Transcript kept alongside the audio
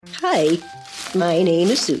Hi, my name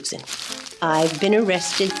is Susan. I've been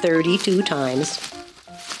arrested 32 times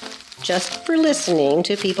just for listening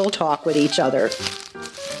to people talk with each other.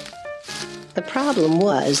 The problem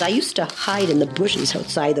was I used to hide in the bushes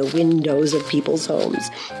outside the windows of people's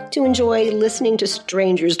homes to enjoy listening to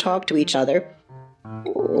strangers talk to each other.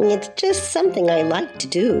 It's just something I like to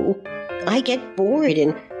do. I get bored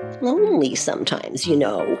and lonely sometimes, you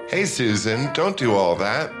know. Hey, Susan, don't do all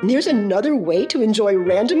that. There's another way to enjoy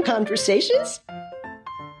random conversations?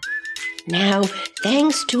 Now,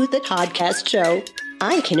 thanks to the Podcast Show,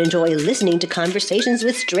 I can enjoy listening to conversations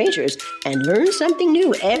with strangers and learn something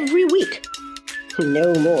new every week.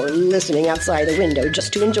 No more listening outside the window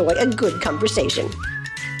just to enjoy a good conversation.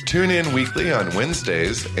 Tune in weekly on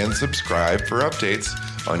Wednesdays and subscribe for updates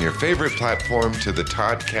on your favorite platform to the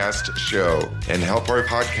Toddcast Show and help our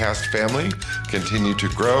podcast family continue to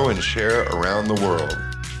grow and share around the world.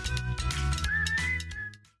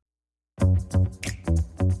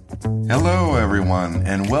 Hello, everyone,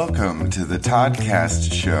 and welcome to the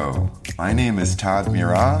Toddcast Show. My name is Todd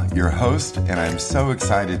Murat, your host, and I'm so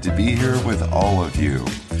excited to be here with all of you.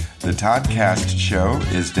 The Toddcast Show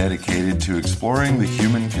is dedicated to exploring the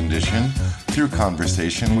human condition through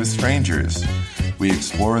conversation with strangers. We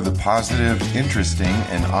explore the positive, interesting,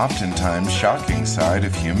 and oftentimes shocking side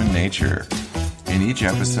of human nature. In each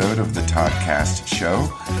episode of the Toddcast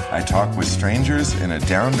Show, I talk with strangers in a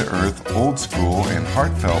down-to-earth, old-school, and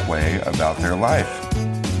heartfelt way about their life.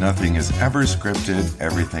 Nothing is ever scripted,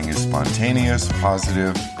 everything is spontaneous,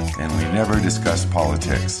 positive, and we never discuss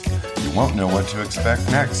politics. You won't know what to expect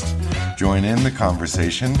next. Join in the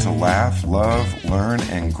conversation to laugh, love, learn,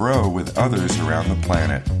 and grow with others around the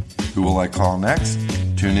planet. Who will I call next?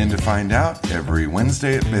 Tune in to find out every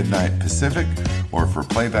Wednesday at midnight Pacific or for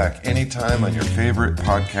playback anytime on your favorite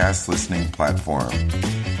podcast listening platform.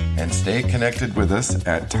 And stay connected with us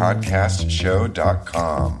at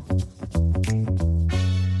toddcastshow.com.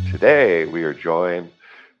 Today we are joined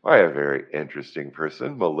by a very interesting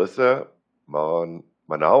person, Melissa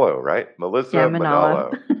Manalo, right? Melissa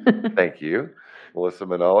Manalo. Thank you. Melissa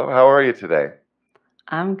Manalo, how are you today?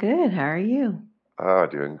 I'm good. How are you? Oh,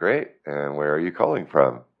 doing great. And where are you calling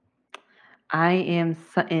from? I am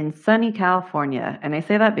in sunny California, and I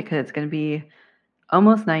say that because it's going to be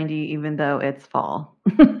almost 90, even though it's fall.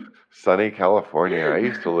 Sunny California. I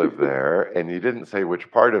used to live there, and you didn't say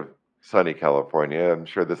which part of sunny California. I'm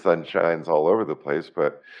sure the sun shines all over the place,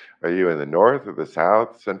 but are you in the north or the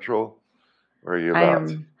south, central? Where are you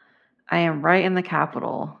about? I am right in the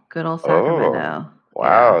capital, good old Sacramento. Oh,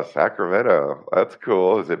 wow, Yeah. Sacramento. That's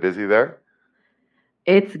cool. Is it busy there?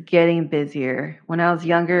 It's getting busier. When I was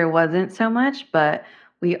younger, it wasn't so much, but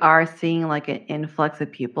we are seeing like an influx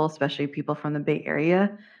of people, especially people from the Bay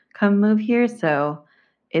Area, come move here. So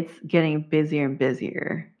it's getting busier and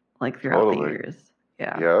busier, like throughout the years.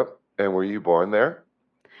 Yeah. Yep. And were you born there?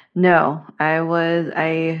 No,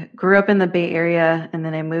 I grew up in the Bay Area, and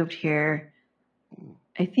then I moved here,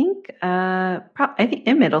 I think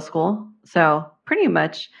in middle school. So pretty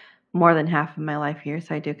much more than half of my life here.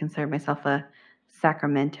 So I do consider myself a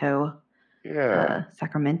Sacramentan,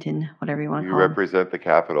 whatever you want to call it. You represent the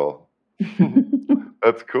capital.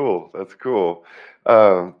 That's cool. That's cool.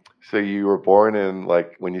 So you were born in,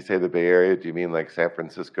 like, when you say the Bay Area, do you mean like San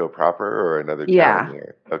Francisco proper or another town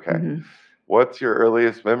here? Okay. Mm-hmm. What's your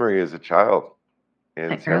earliest memory as a child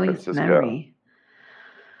in San Francisco? Memory.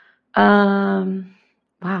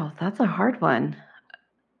 Wow, that's a hard one.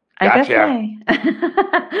 Gotcha.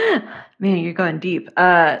 Man, you're going deep.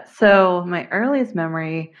 So my earliest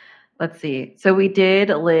memory, let's see. So we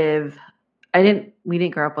didn't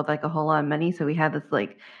grow up with like a whole lot of money. So we had this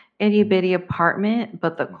like itty bitty apartment.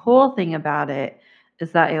 But the cool thing about it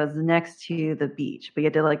is that it was next to the beach. But you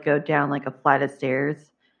had to like go down like a flight of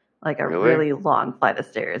stairs, like a really long flight of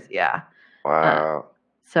stairs. Yeah. Wow.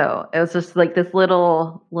 So it was just like this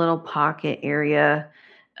little pocket area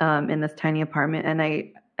in this tiny apartment. And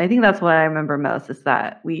I think that's what I remember most is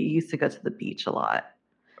that we used to go to the beach a lot.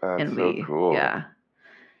 That's so cool. Yeah,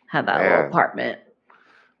 had that little apartment.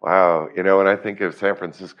 Wow. You know, when I think of San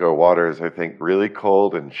Francisco waters, I think really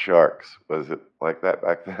cold and sharks. Was it like that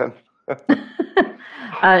back then?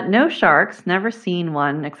 No sharks. Never seen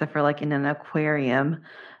one except for like in an aquarium.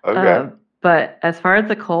 Okay. But as far as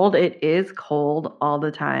the cold, it is cold all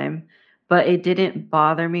the time. But it didn't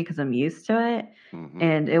bother me because I'm used to it. Mm-hmm.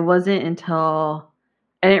 And it wasn't until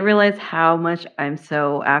I didn't realize how much I'm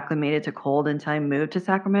so acclimated to cold until I moved to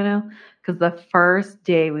Sacramento. Because the first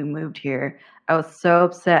day we moved here, I was so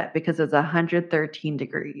upset because it was 113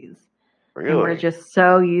 degrees. Really? And we're just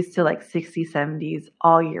so used to like 60s, 70s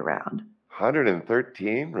all year round.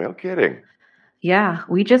 113? Real kidding. Yeah,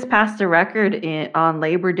 we just passed a record on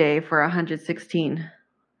Labor Day for 116.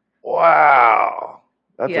 Wow.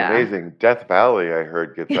 That's Yeah. amazing. Death Valley, I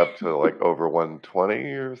heard, gets up to like over 120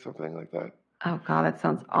 or something like that. Oh God, that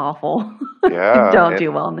sounds awful. I Yeah, don't and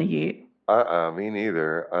do well in the heat. me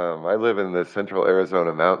neither. I live in the central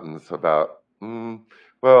Arizona mountains,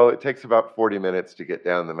 well, it takes about 40 minutes to get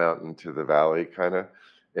down the mountain to the valley, kind of.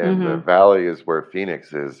 And the Hmm. valley is where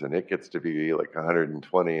Phoenix is, and it gets to be like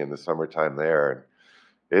 120 in the summertime there. And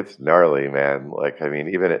it's gnarly, man. Like, I mean,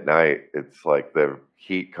 even at night, it's like the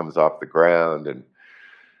heat comes off the ground, and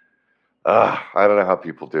I don't know how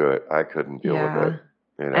people do it. I couldn't deal with it,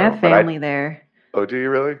 Yeah. I have But family there. oh, do you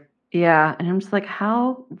really? Yeah, and I'm just like,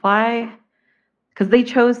 how? Why? Because they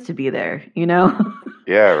chose to be there, you know?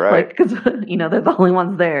 Yeah, right, Like, because, they're the only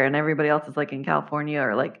ones there, and everybody else is like in California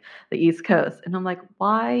or like the East Coast. And I'm like,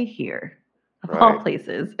 why here? Of all right.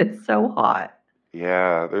 places, it's so hot.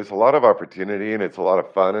 Yeah, there's a lot of opportunity and it's a lot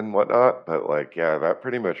of fun and whatnot, but like, yeah, that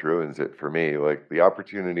pretty much ruins it for me. Like the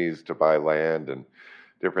opportunities to buy land and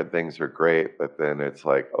different things are great, but then it's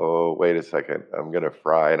like, oh, wait a second, I'm gonna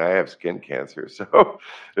fry, and I have skin cancer, so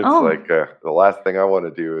it's Oh, like the last thing I want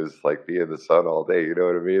to do is like be in the sun all day. You know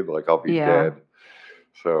what I mean? Like I'll be yeah. dead.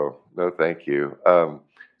 So no, thank you.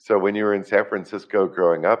 So when you were in San Francisco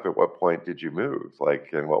growing up, at what point did you move? Like,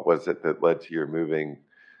 and what was it that led to your moving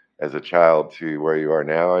as a child to where you are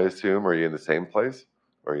now, I assume? Are you in the same place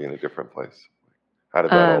or are you in a different place? How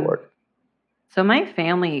did that all Um, work? so my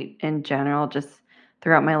family in general, just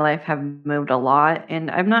throughout my life, have moved a lot, and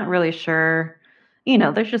I'm not really sure.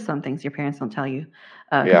 There's just some things your parents don't tell you,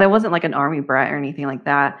 because I Yeah. wasn't like an army brat or anything like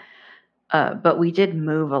that. But we did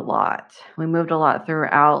move a lot. We moved a lot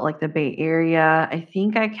throughout like the Bay Area. I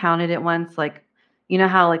think I counted it once, like,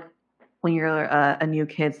 how like when you're a new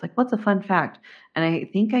kid, it's like, what's a fun fact? And I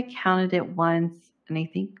think I counted it once, and I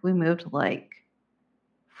think we moved like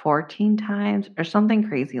 14 times or something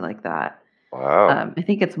crazy like that. Wow. I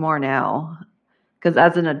think it's more now because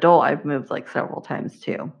as an adult, I've moved like several times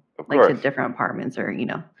too, Of like to course. different apartments or,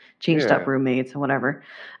 changed up Yeah. roommates and whatever.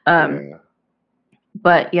 Um, Yeah.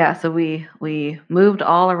 but yeah, so we moved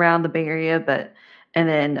all around the Bay Area, and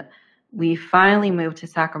then we finally moved to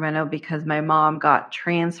Sacramento because my mom got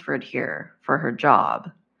transferred here for her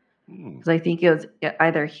job. Hmm. Because I think it was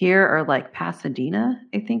either here or like Pasadena,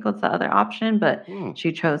 I think was the other option, but Hmm.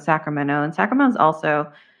 she chose Sacramento. And Sacramento's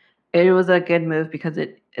also, it was a good move because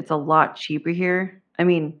it's a lot cheaper here. I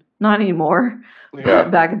mean, not anymore, but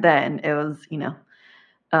Yeah. back then it was,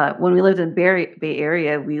 when we lived in Bay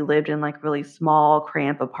Area, we lived in like really small,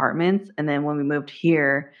 cramped apartments. And then when we moved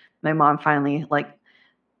here, my mom finally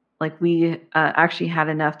like we actually had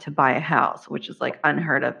enough to buy a house, which is like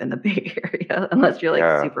unheard of in the Bay Area, unless you're like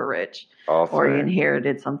Yeah. super rich I'll or you say.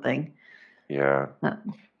 inherited something. Yeah. Uh,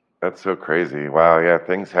 That's so crazy. Wow. Yeah.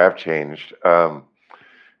 Things have changed.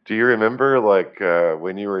 Do you remember like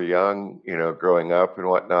when you were young, growing up and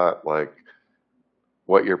whatnot, like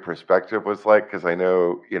what your perspective was like? Because I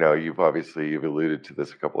know, you've alluded to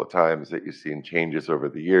this a couple of times that you've seen changes over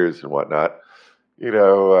the years and whatnot. You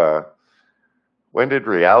know, uh, when did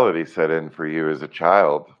reality set in for you as a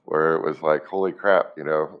child, where it was like, holy crap,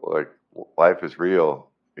 like life is real?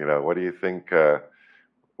 What do you think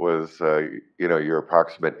was, your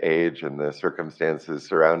approximate age and the circumstances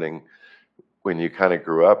surrounding when you kind of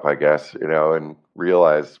grew up, I guess, and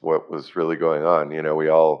realized what was really going on? We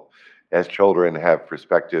all, as children, have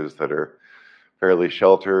perspectives that are fairly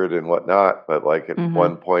sheltered and whatnot, but like at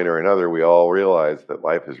one mhm. point or another, we all realize that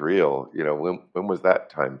life is real. When was that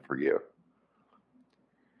time for you?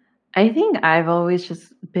 I think I've always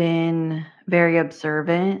just been very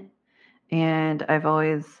observant, and I've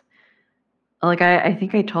always like I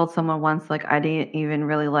think I told someone once like I didn't even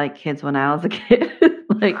really like kids when I was a kid.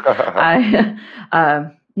 Like I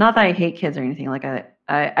not that I hate kids or anything, like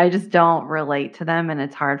I just don't relate to them, and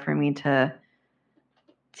it's hard for me to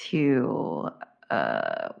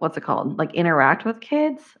what's it called, like interact with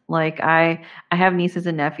kids. Like I have nieces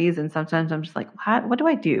and nephews, and sometimes I'm just like, what do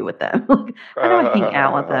I do with them? Like, how do I hang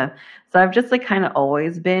out with them? So I've just like kind of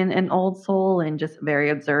always been an old soul and just very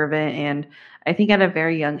observant. And I think at a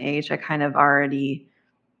very young age I kind of already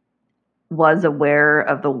was aware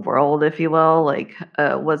of the world, if you will, like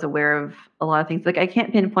was aware of a lot of things. Like I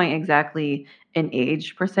can't pinpoint exactly an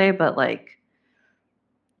age per se, but like,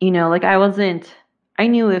 like I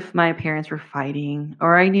knew if my parents were fighting,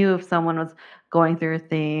 or I knew if someone was going through a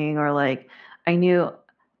thing, or like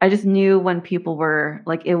I just knew when people were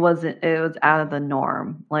like, it was out of the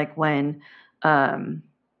norm. Like when, um,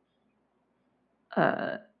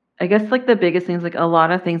 uh, I guess like the biggest things, like a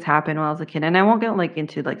lot of things happened when I was a kid, and I won't get like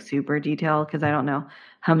into like super detail because I don't know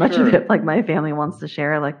how much of Sure. it like my family wants to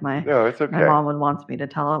share. Like No, it's my okay. mom would wants me to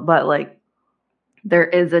tell, but like there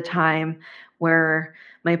is a time where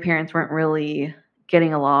my parents weren't really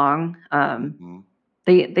getting along. Mm-hmm.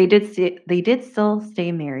 They did still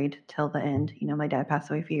stay married till the end. You know, my dad passed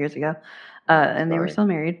away a few years ago, and they were Sorry. still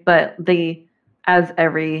married. But they, as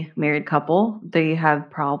every married couple, they have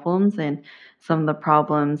problems, and some of the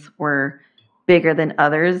problems were bigger than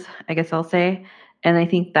others, I guess I'll say. And I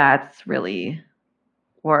think that's really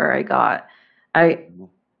where I Mm-hmm.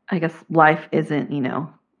 I guess life isn't,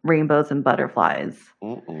 rainbows and butterflies.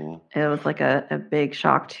 Mm-mm. It was like a big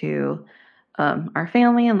shock to our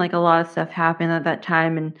family, and like a lot of stuff happened at that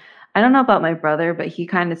time. And I don't know about my brother, but he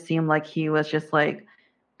kind of seemed like he was just like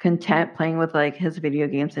content playing with like his video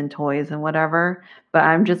games and toys and whatever. But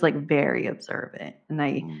I'm just like very observant, and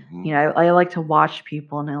Mm-hmm. I like to watch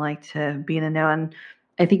people, and I like to be in the know. And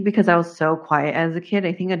I think because I was so quiet as a kid,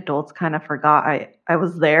 I think adults kind of forgot I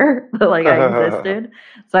was there, that like I existed.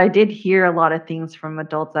 So I did hear a lot of things from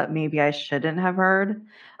adults that maybe I shouldn't have heard.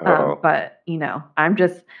 Oh. But I'm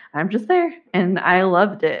just there, and I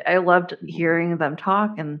loved it. I loved hearing them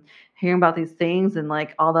talk and hearing about these things, and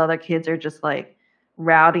like all the other kids are just like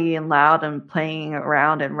rowdy and loud and playing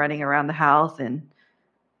around and running around the house, and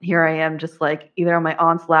here I am just like either on my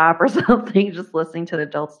aunt's lap or something, just listening to the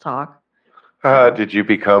adults talk. So, Did you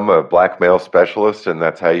become a blackmail specialist and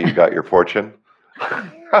that's how you got your fortune?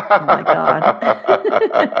 oh my God.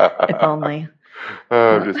 If only.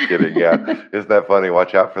 Oh, I'm just kidding. Yeah. Isn't that funny?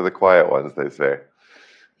 Watch out for the quiet ones, they say.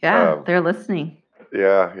 Yeah, Um, they're listening.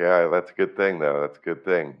 yeah, that's a good thing, though. That's a good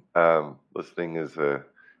thing. Listening is a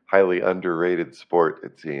highly underrated sport,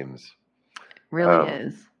 it seems. Really Um,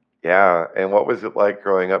 is. yeah. And what was it like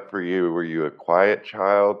growing up for you? Were you a quiet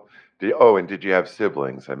child? And did you have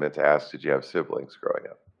siblings? I meant to ask, did you have siblings growing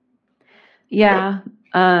up? Yeah.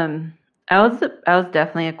 Um, I was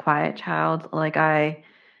definitely a quiet child.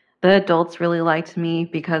 The adults really liked me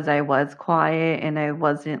because I was quiet and I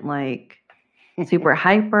wasn't like super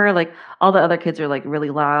hyper. Like all the other kids are like really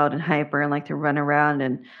loud and hyper and like to run around,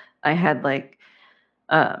 and I had like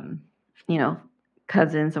um, you know,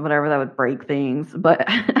 cousins and whatever that would break things, but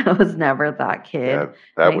I was never that Yeah, kid.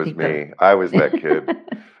 And that I was think that me. I was that kid.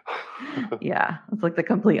 yeah, it's like the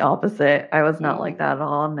complete opposite. I was not like that Hmm. at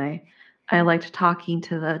all, and I liked talking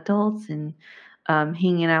to the adults and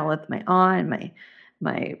hanging out with my aunt and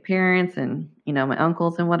my parents and my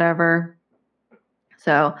uncles and whatever.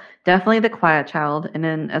 So definitely the quiet child. And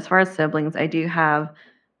then as far as siblings, I do have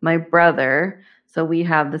my brother. So we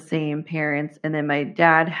have the same parents. And then my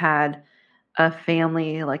dad had a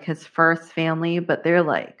family, like his first family, but they're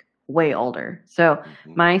like way older. So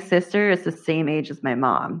Hmm. my sister is the same age as my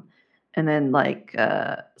mom. And then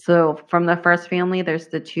so from the first family, there's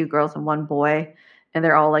the two girls and one boy, and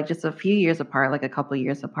they're all like just a few years apart, like a couple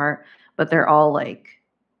years apart, but they're all like,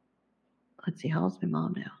 let's see, how old's my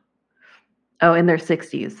mom now? Oh, in their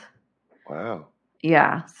 60s. Wow.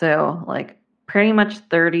 Yeah, so like pretty much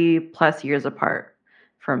 30 plus years apart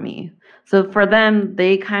from me. So for them,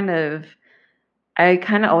 I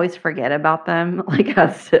kind of always forget about them, like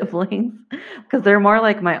as siblings, because they're more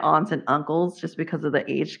like my aunts and uncles just because of the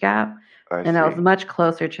age gap. I And I was see. much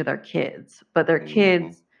closer to their kids. But their Hmm.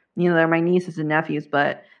 kids, they're my nieces and nephews,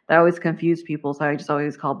 but that always confused people. So I just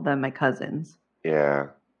always called them my cousins. Yeah,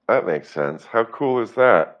 that makes sense. How cool is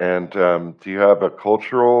that? And do you have a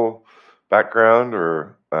cultural background,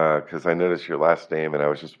 or because I noticed your last name, and I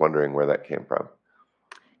was just wondering where that came from.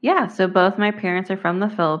 Yeah, so both my parents are from the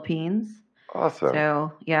Philippines. Awesome.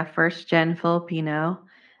 So yeah, first gen Filipino,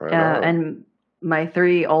 Right on. and my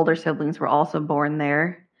three older siblings were also born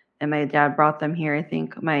there, and my dad brought them here. I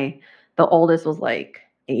think the oldest was like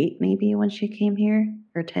 8 maybe when she came here,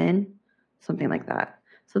 or 10, something like Hmm. that.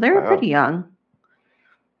 So they were pretty Wow, young.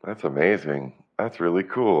 that's amazing. That's really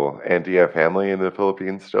cool. And do you have family in the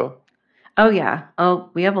Philippines still? Oh yeah. Oh,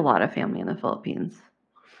 we have a lot of family in the Philippines.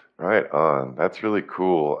 Right on. That's really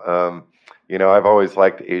cool. I've always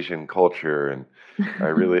liked Asian culture, and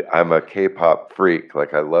I'm a K-pop freak.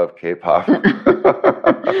 Like I love K-pop.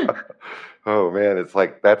 Oh man, it's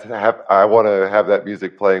like I want to have that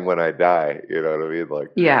music playing when I die. You know what I mean? Like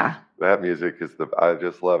Yeah. that music I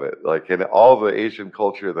just love it. Like in all the Asian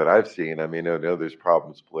culture that I've seen, I mean, I know there's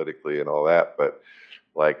problems politically and all that, but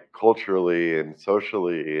like culturally and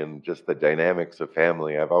socially and just the dynamics of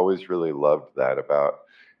family, I've always really loved that about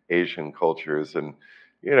Asian cultures and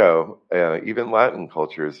even Latin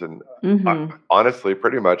cultures and Mhm. honestly,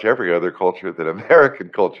 pretty much every other culture than American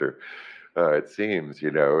culture. It seems,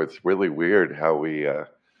 it's really weird how we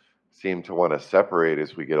seem to want to separate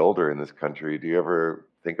as we get older in this country. Do you ever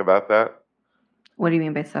think about that? What do you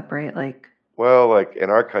mean by separate? Like, Well, like in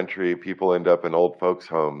our country, people end up in old folks'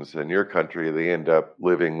 homes. In your country, they end up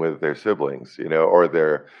living with their siblings, or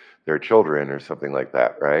their children or something like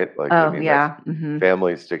that, right? Like, I oh mean, that's yeah, hmm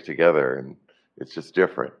families stick together, and it's just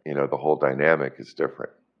different. The whole dynamic is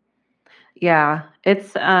different. yeah.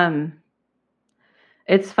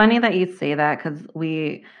 It's funny that you say that because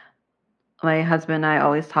my husband and I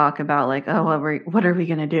always talk about like, oh, what are we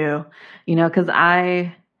gonna do? Because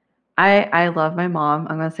I love my mom.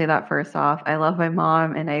 I'm gonna say that first off. I love my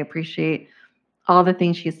mom, and I appreciate all the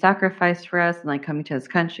things she sacrificed for us, and like coming to this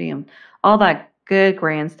country and all that good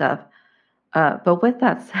grand stuff. But with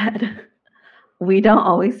that said, we don't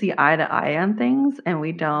always see eye to eye on things, and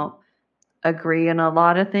we don't agree on a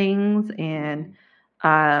lot of things. And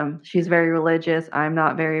she's very religious. I'm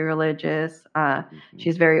not very religious. Hmm.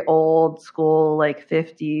 She's very old school, like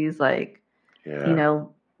 50s, like, you Yeah.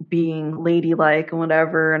 know, being ladylike and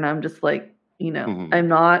whatever. And I'm just like, I I'm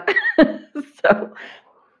not. So,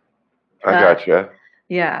 uh, gotcha.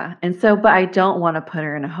 yeah. And so, but I don't want to put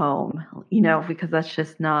her in a home, because that's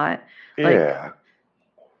just not like, Yeah.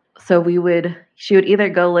 so she would either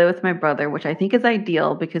go live with my brother, which I think is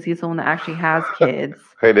ideal because he's the one that actually has kids.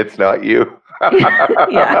 And it's not you.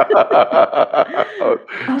 Yeah.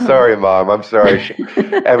 Sorry, Mom. I'm sorry.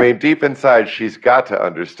 I mean, deep inside, she's got to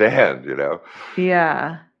understand.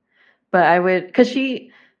 Yeah. But I would, because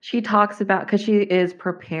she talks about, because she is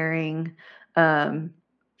preparing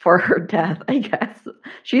for her death, I guess.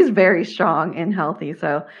 She's very strong and healthy.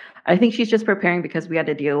 So I think she's just preparing because we had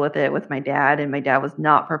to deal with it with my dad, and my dad was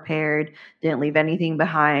not prepared, didn't leave anything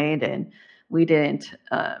behind, and we didn't.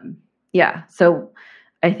 Yeah. So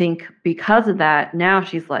I think because of that, now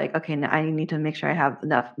she's like, okay, now I need to make sure I have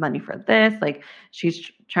enough money for this. Like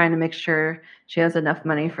she's trying to make sure she has enough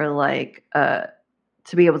money for like,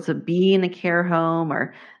 to be able to be in a care home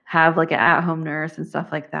or have like an at-home nurse and stuff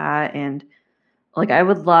like that. And like I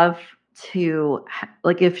would love to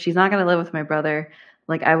like if she's not going to live with my brother,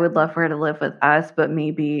 like I would love for her to live with us, but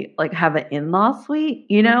maybe like have an in-law suite,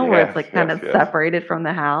 where it's Yes, like kind yes, of yes. separated from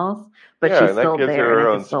the house, but Yeah, she's and that still gives her there and I her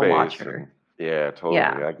can own still watch space. And her. yeah,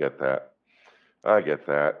 totally. Yeah. I get that. I get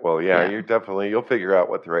that. Well, yeah, Yeah. you'll figure out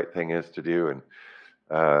what the right thing is to do. And,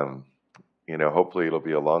 um, hopefully it'll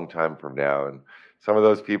be a long time from now. And some of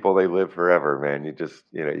those people, they live forever, man. You just,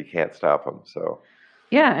 you can't stop them. So,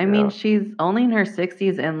 Yeah, I you mean, know, she's only in her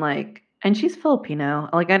 60s and she's Filipino.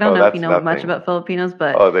 Like I don't oh, know if you that's know much nothing. about Filipinos,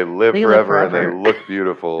 but Oh, they live they live forever and they forever. look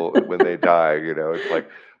beautiful when they die. It's like,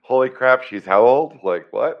 holy crap, she's how old?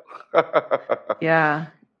 Like, what? Yeah.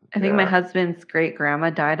 I think my Yeah. husband's great grandma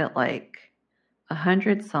died at like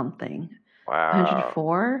 100 something, Wow.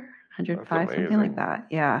 104, That's 105, something like amazing. that.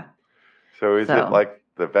 Yeah. So is it So, like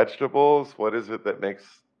the vegetables? What is it that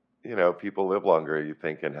makes, people live longer, you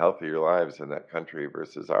think, and healthier lives in that country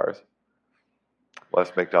versus ours?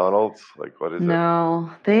 Less McDonald's? Like, what is it?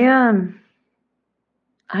 no,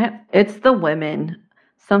 it's the women.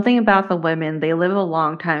 Something about the women, they live a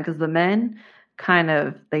long time because the men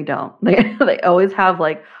they don't. They always have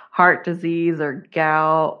like heart disease or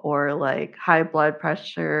gout or like high blood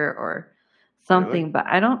pressure or Really? something, but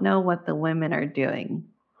I don't know what the women are doing.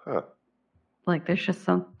 Huh. Like there's just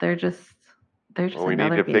they're Well, just we need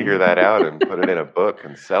another to figure being. that out and put it in a book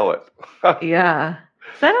and sell it. Yeah.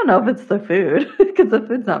 So I don't know if it's the food because the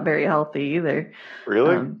food's not very healthy either.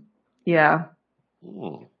 Really? Um, yeah.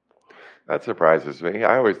 Hmm. That surprises me.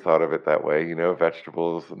 I always thought of it that way,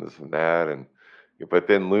 vegetables and this and that, but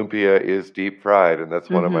then lumpia is deep fried, and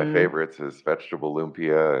that's one of my Mhm. favorites is vegetable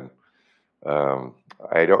lumpia, and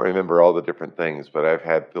I don't remember all the different things, but I've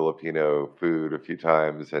had Filipino food a few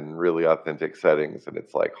times in really authentic settings, and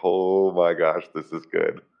it's like, oh my gosh, this is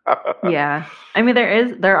good. Yeah. I mean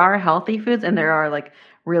there are healthy foods and there are like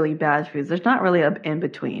really bad foods. There's not really a in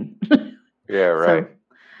between. Yeah, right.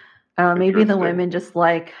 So maybe the Interesting. women just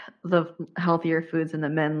like the healthier foods and the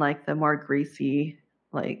men like the more greasy,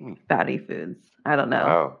 like Hmm. fatty foods. I don't know.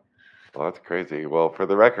 Wow. Well, that's crazy. Well, for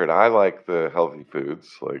the record, I like the healthy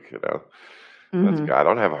foods. Like, Hmm I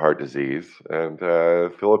don't have a heart disease, and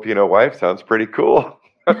Filipino wife sounds pretty cool.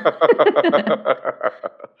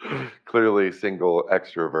 Clearly, single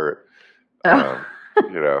extrovert. Oh,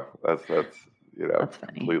 That's that's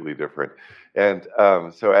funny. completely different. And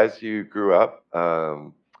so, as you grew up,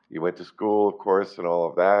 you went to school, of course, and all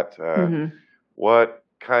of that. Hmm What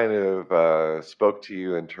kind of spoke to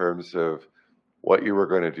you in terms of what you were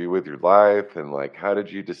going to do with your life, and like, how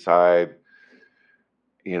did you decide?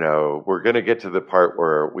 We're going to get to the part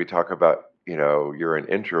where we talk about, you're an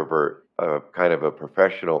introvert. a kind of a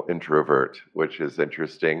professional introvert, which is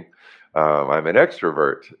interesting. I'm an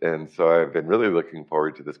extrovert, and so I've been really looking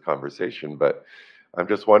forward to this conversation. But I'm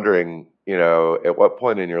just wondering, at what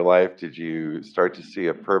point in your life did you start to see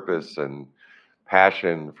a purpose and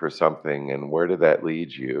passion for something, and where did that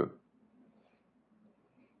lead you?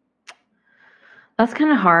 That's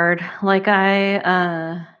kind of hard. Like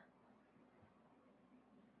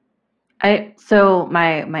so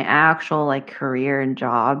my actual like career and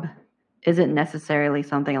job isn't necessarily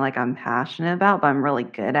something like I'm passionate about, but I'm really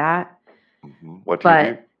good at. What do you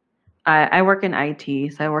do? But I work in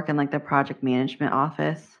IT, so I work in like the project management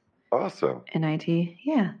office Awesome. in IT.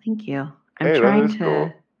 Yeah, thank you. I'm Hey, that trying is to.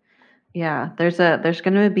 cool. Yeah, there's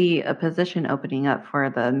going to be a position opening up for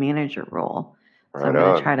the manager role, so I'm Right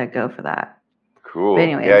going to try on. to go for that. But Cool. Yeah,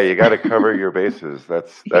 anyways, you got to cover your bases.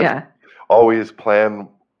 That's yeah. always plan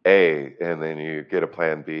A, and then you get a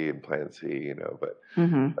plan B and plan C, but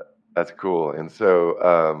Hmm. that's cool. And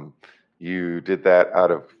so you did that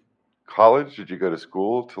out of college? Did you go to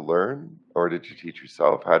school to learn, or did you teach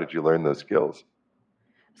yourself? How did you learn those skills?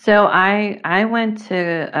 So I went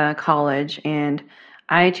to college and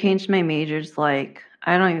I changed my majors like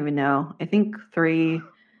I don't even know. I think three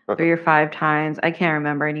or five times. I can't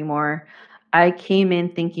remember anymore. I came in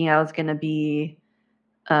thinking I was going to be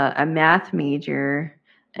a math major,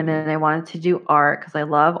 and Hmm. then I wanted to do art because I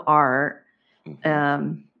love art.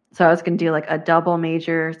 Hmm. So I was going to do like a double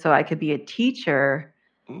major so I could be a teacher.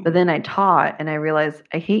 But Mm. then I taught and I realized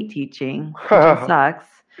I hate teaching. Teaching sucks.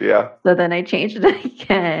 Yeah. So then I changed it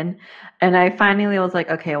again. And I finally was like,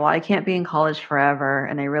 okay, well, I can't be in college forever.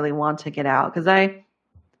 And I really want to get out because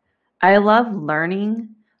I love learning,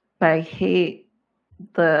 but I hate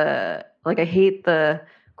the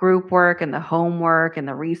group work and the homework and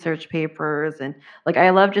the research papers. And like, I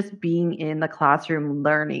love just being in the classroom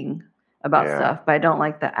learning about Yeah. stuff, but I don't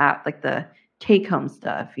like like the take home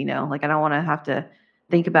stuff, like I don't want to have to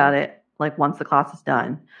think Hmm. about it like once the class is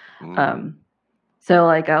done. Mm. Um, so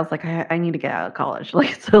like I was like I need to get out of college.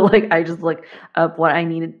 Like so like I just looked up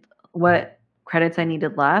what credits I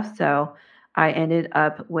needed left. So I ended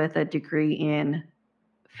up with a degree in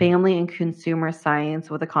family and consumer science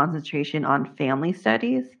with a concentration on family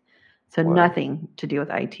studies. So Wow. nothing to do with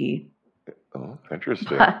IT. Oh,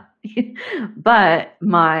 interesting. But but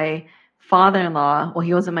my father-in-law, well,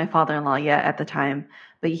 he wasn't my father-in-law yet at the time,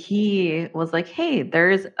 but he was like, "Hey,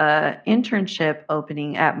 there's a internship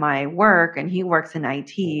opening at my work, and he works in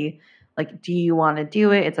IT. Like, do you want to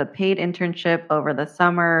do it? It's a paid internship over the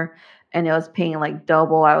summer, and it was paying like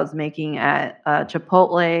double I was making at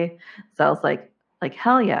Chipotle. So I was like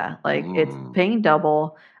hell yeah! Like it's Mm. paying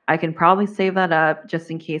double. I can probably save that up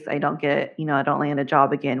just in case I don't get, I don't land a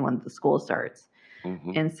job again when the school starts."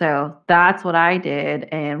 Hmm. And so that's what I did.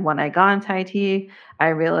 And when I got into IT, I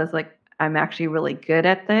realized like I'm actually really good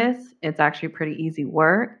at this. It's actually pretty easy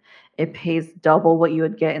work. It pays double what you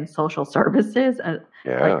would get in social services. Like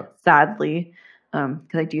Yeah. sadly,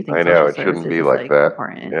 because I do think I know social it shouldn't services be is like like that.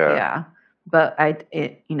 important. Yeah. Yeah. But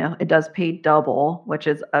it does pay double, which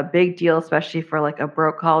is a big deal, especially for like a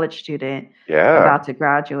broke college student Yeah. about to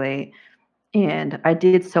graduate. And I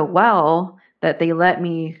did so well that they let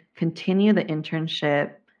me continue the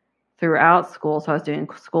internship throughout school. So I was doing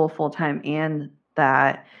school full time and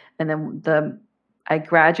that. And then I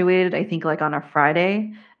graduated, I think like on a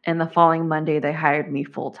Friday, and the following Monday they hired me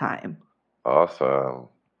full time. Awesome.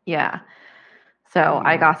 Yeah. So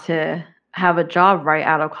I Mm. got to have a job right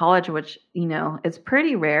out of college, which, it's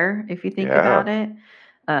pretty rare if you think Yeah. about it.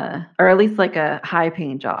 Or at least like a high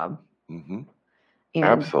paying job. Hmm. And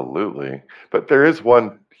Absolutely. But there is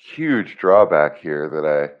one huge drawback here that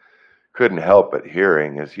I couldn't help but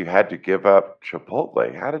hearing is you had to give up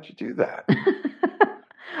Chipotle. How did you do that?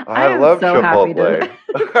 I I am love so happy to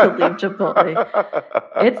Chipotle. to leave Chipotle.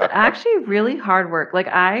 It's actually really hard work. Like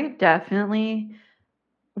I definitely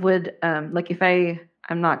would like if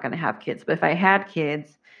I'm not going to have kids, but if I had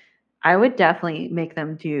kids, I would definitely make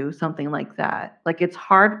them do something like that. Like it's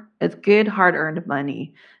hard, it's good hard earned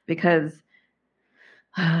money because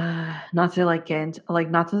not to like get into, like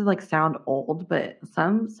not to like sound old, but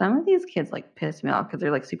some of these kids like piss me off because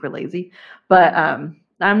they're like super lazy. But Mhm.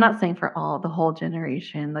 I'm not saying for all the whole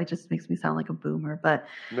generation. Like just makes me sound like a boomer. But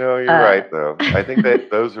No, you're uh, right, though. I think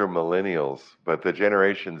that those are millennials, but the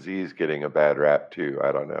Generation Z is getting a bad rap, too.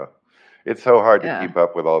 I don't know. It's so hard to yeah, keep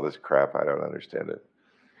up with all this crap. I don't understand it.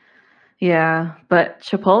 yeah. But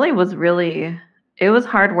Chipotle was it was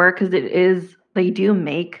hard work because they do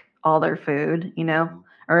make all their food, Hmm.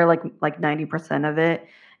 or like 90% of it,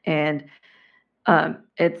 and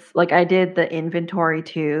it's like I did the inventory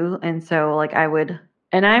too, and so like I would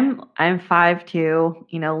And I'm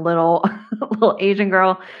 5'2", little little Asian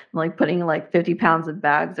girl. I'm like putting like 50 pounds of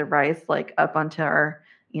bags of rice like up onto our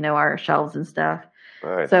our shelves and stuff.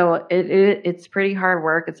 Nice. So it's pretty hard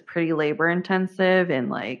work. It's pretty labor intensive, and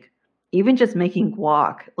like even just making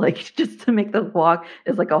guac, like just to make the guac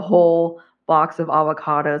is like a whole box of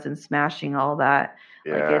avocados and smashing all that.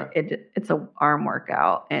 Like Yeah. it's a arm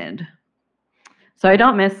workout, and so I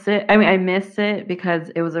don't miss it. I mean, I miss it because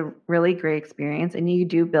it was a really great experience, and you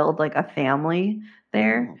do build like a family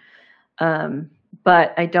there.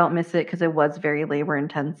 But I don't miss it because it was very labor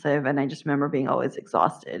intensive, and I just remember being always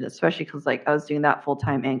exhausted, especially because like I was doing that full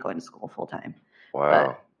time and going to school full time.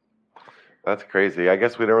 Wow. That's crazy. I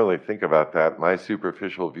guess we don't really think about that. My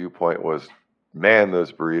superficial viewpoint was, man,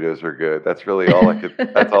 those burritos are good. That's really all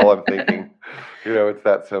that's all I'm thinking. It's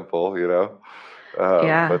that simple,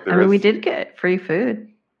 Yeah. But I mean, we did get free food.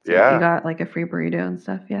 So Yeah. You got like a free burrito and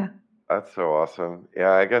stuff. Yeah. That's so awesome.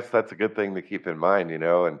 Yeah, I guess that's a good thing to keep in mind,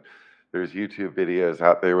 and there's YouTube videos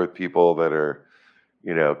out there with people that are,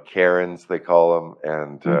 Karens, they call them.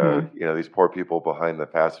 And, these poor people behind the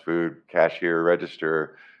fast food cashier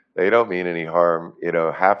register, they don't mean any harm,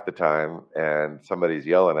 half the time. And somebody's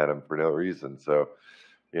yelling at them for no reason. So,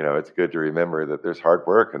 it's good to remember that there's hard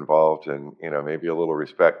work involved, and, maybe a little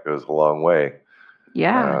respect goes a long way.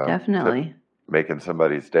 Yeah, definitely. Making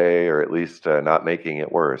somebody's day, or at least not making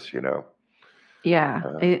it worse, Yeah,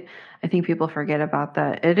 I think people forget about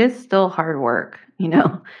that. It is still hard work,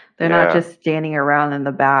 They're not just standing around in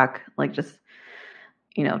the back, like just,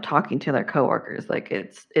 talking to their coworkers. Like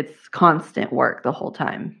it's constant work the whole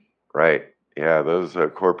time. Right. Yeah, those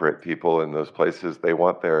corporate people in those places, they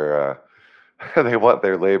want their they want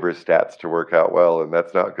their labor stats to work out well, and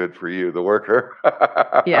that's not good for you, the worker.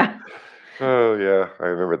 Yeah. Oh, yeah, I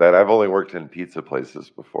remember that. I've only worked in pizza places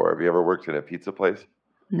before. Have you ever worked in a pizza place?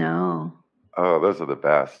 No. Oh, those are the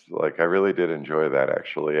best. Like, I really did enjoy that,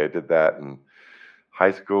 actually. I did that in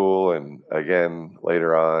high school and again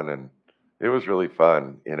later on, and it was really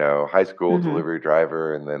fun. High school delivery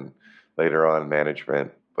driver, and then later on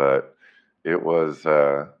management. But it was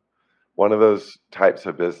one of those types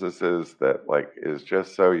of businesses that like is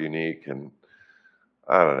just so unique, and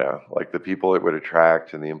I don't know, like the people it would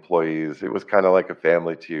attract and the employees. It was kind of like a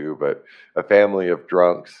family too, but a family of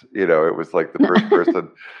drunks. It was like the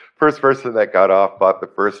first person that got off bought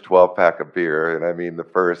the first 12-pack of beer, and I mean the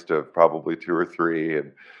first of probably 2 or 3,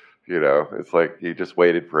 and it's like you just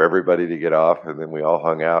waited for everybody to get off, and then we all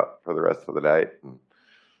hung out for the rest of the night, and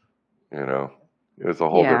it was a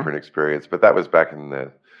whole different experience. But that was back in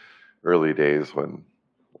the early days when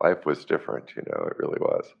life was different. It really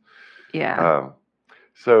was. Yeah.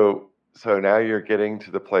 So now you're getting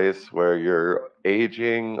to the place where you're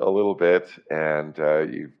aging a little bit, and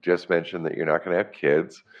you've just mentioned that you're not going to have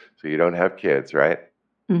kids, so you don't have kids, right?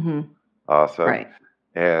 Awesome. Right.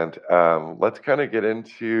 And let's kind of get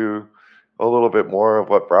into a little bit more of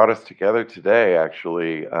what brought us together today,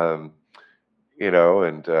 actually. And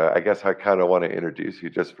I guess I kind of want to introduce you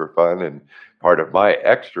just for fun, and part of my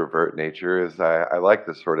extrovert nature is I like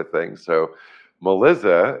this sort of thing. So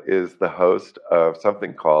Melissa is the host of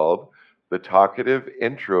something called the Talkative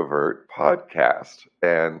Introvert podcast.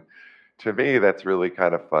 And to me, that's really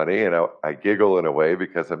kind of funny. And I giggle in a way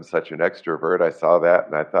because I'm such an extrovert. I saw that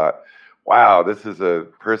and I thought, wow, this is a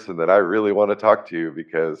person that I really want to talk to,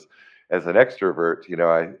 because as an extrovert,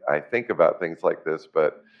 I think about things like this,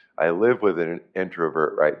 but I live with an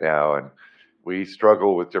introvert right now, and we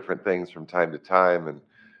struggle with different things from time to time. And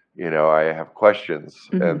I have questions.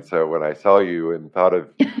 And so when I saw you and thought of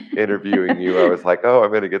interviewing you, I was like, oh, I'm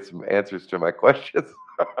going to get some answers to my questions.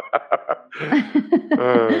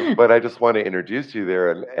 But I just want to introduce you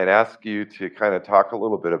there and ask you to kind of talk a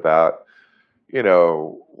little bit about,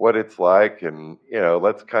 what it's like. And,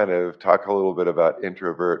 let's kind of talk a little bit about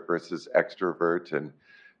introvert versus extrovert. And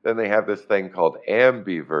then they have this thing called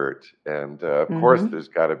ambivert. And of course, there's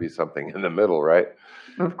got to be something in the middle, right?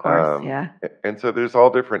 Of course, yeah. And so there's all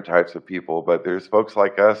different types of people, but there's folks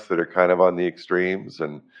like us that are kind of on the extremes.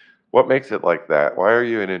 And what makes it like that? Why are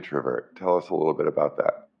you an introvert? Tell us a little bit about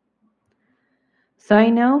that. So I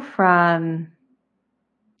know from,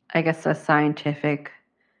 I guess, a scientific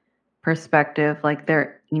perspective, like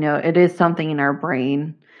it is something in our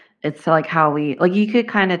brain. It's like how you could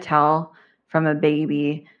kind of tell from a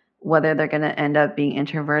baby whether they're going to end up being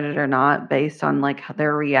introverted or not based on like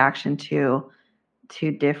their reaction to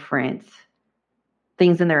different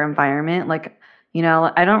things in their environment. Like,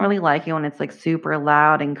 I don't really like it when it's like super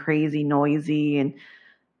loud and crazy noisy and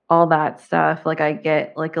all that stuff. Like I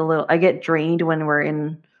get drained when we're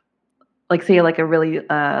in like say like a really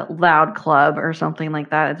loud club or something like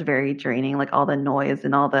that. It's very draining, like all the noise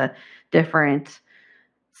and all the different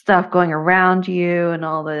stuff going around you and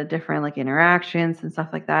all the different like interactions and stuff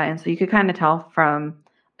like that. And so you could kind of tell from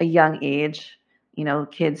a young age,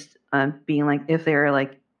 kids being like if they're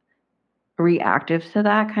like reactive to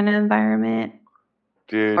that kind of environment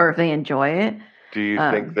or if they enjoy it. Do you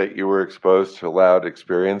think that you were exposed to loud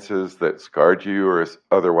experiences that scarred you or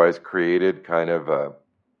otherwise created kind of a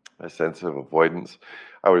sense of avoidance?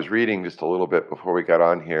 I was reading just a little bit before we got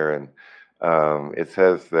on here, and it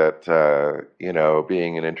says that,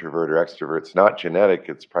 being an introvert or extrovert is not genetic.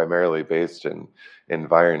 It's primarily based in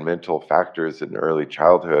environmental factors in early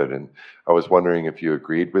childhood. And I was wondering if you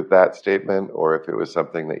agreed with that statement or if it was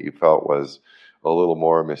something that you felt was a little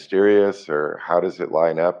more mysterious, or how does it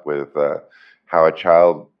line up with how a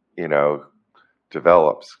child,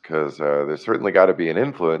 develops? Because there's certainly got to be an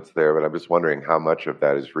influence there, but I'm just wondering how much of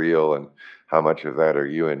that is real and how much of that are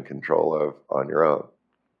you in control of on your own?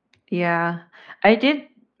 Yeah, I did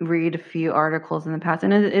read a few articles in the past,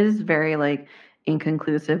 and it is very like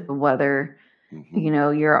inconclusive of whether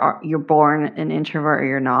you're born an introvert or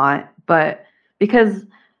you're not. But because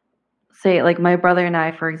say like my brother and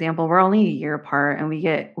I, for example, we're only a year apart, and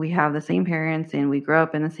we have the same parents, and we grow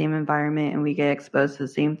up in the same environment, and we get exposed to the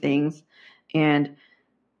same things, and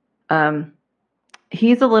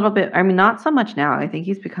he's a little bit, I mean, not so much now. I think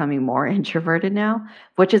he's becoming more introverted now,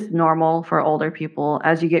 which is normal for older people.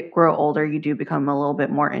 As you grow older, you do become a little bit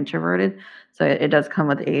more introverted. So it does come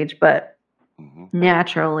with age, but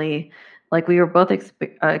naturally, like we were both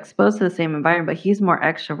exposed to the same environment, but he's more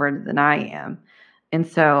extroverted than I am. And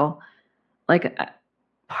so like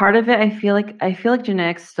part of it, I feel like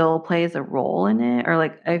genetics still plays a role in it, or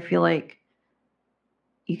like, I feel like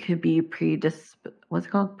you could be what's it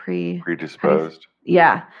called? Predisposed.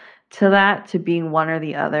 Yeah, to being one or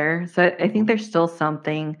the other. So I think there's still some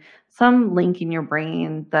link in your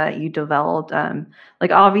brain that you developed.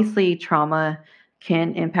 Like obviously trauma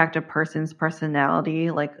can impact a person's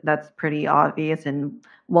personality. Like that's pretty obvious and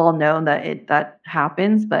well known that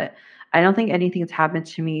happens. But I don't think anything's happened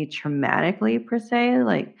to me traumatically per se.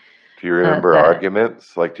 Like, do you remember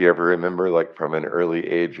arguments? Like, do you ever remember, like, from an early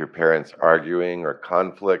age, your parents arguing or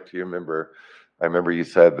conflict? Do you remember? I remember you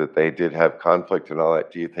said that they did have conflict and all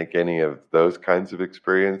that. Do you think any of those kinds of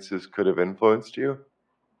experiences could have influenced you?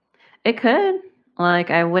 It could. Like,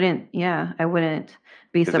 I wouldn't be surprised.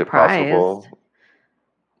 Is it possible?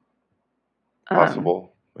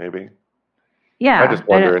 Possible, maybe? Yeah. I'm just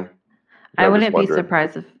wondering. I wouldn't be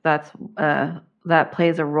surprised if that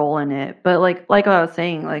plays a role in it. But like what I was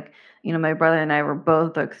saying, like, my brother and I were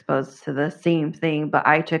both exposed to the same thing, but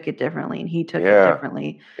I took it differently and he took it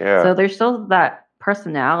differently. Yeah. So there's still that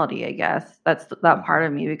personality, I guess. That's that part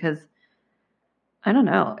of me, because I don't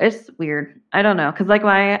know. It's weird. I don't know. Cause like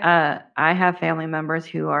I have family members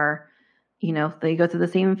who are, they go to the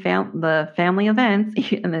same the family events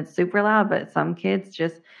and it's super loud, but some kids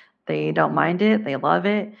they don't mind it. They love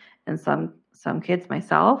it. And some kids,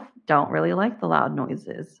 myself, don't really like the loud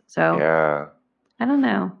noises. So yeah. I don't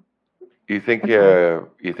know. You think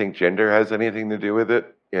gender has anything to do with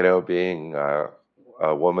it? Being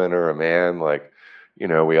a woman or a man, like,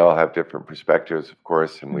 we all have different perspectives, of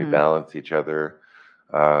course, and we balance each other.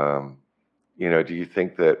 Do you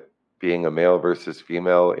think that being a male versus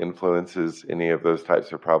female influences any of those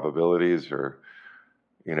types of probabilities or,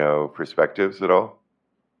 perspectives at all?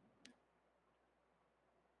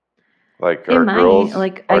 Like, it might.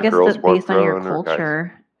 Like, I guess that's based on your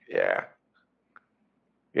culture. Yeah.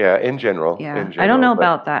 Yeah, in general. Yeah, in general, I don't know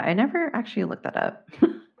about that. I never actually looked that up.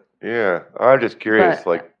 Yeah, I'm just curious.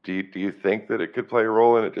 Like, do you think that it could play a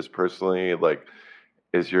role in it? Just personally, like,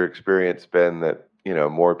 is your experience been that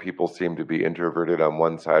more people seem to be introverted on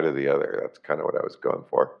one side or the other? That's kind of what I was going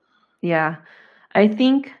for. Yeah, I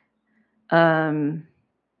think, because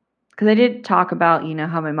I did talk about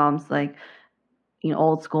how my mom's like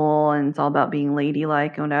old school and it's all about being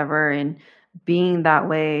ladylike and whatever, and being that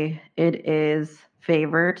way, it is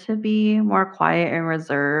favored to be more quiet and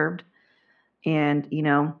reserved. And,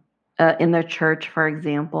 in the church, for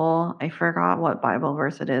example, I forgot what Bible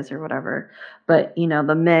verse it is or whatever, but,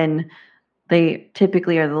 the men, they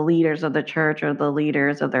typically are the leaders of the church or the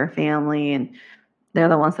leaders of their family, and they're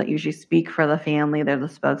the ones that usually speak for the family. They're the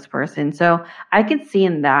spokesperson. So I could see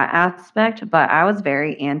in that aspect, but I was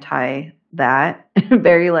very anti that,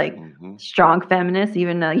 very like strong feminist,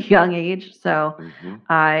 even at a young age. So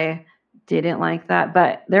I didn't like that.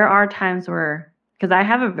 But there are times where, because I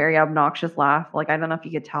have a very obnoxious laugh, like I don't know if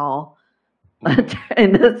you could tell,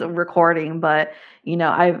 in this recording, but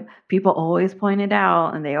people always point it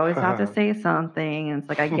out and they always have to say something. And it's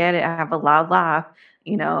like, I get it. I have a loud laugh.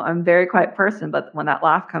 I'm a very quiet person, but when that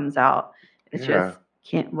laugh comes out, it's just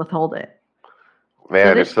can't withhold it. Man,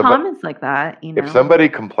 so there's comments like that, If somebody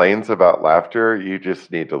complains about laughter, you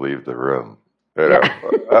just need to leave the room.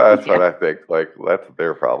 That's what I think. Like, that's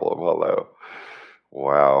their problem. Hello.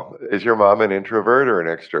 Wow. Is your mom an introvert or an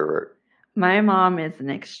extrovert? My mom is an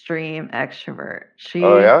extreme extrovert. She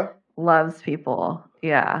loves people.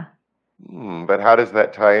 Yeah. But how does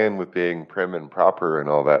that tie in with being prim and proper and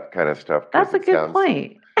all that kind of stuff? That's a good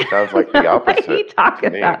point. Sounds like the opposite. You talk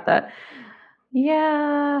about that.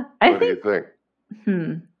 Yeah. What do you think?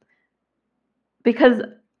 Because,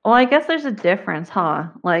 I guess there's a difference, huh?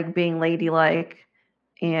 Like being ladylike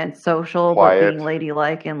and social, quiet, but being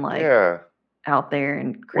ladylike and out there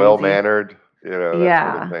and crazy. Well-mannered, that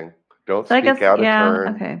sort of thing. Don't speak out of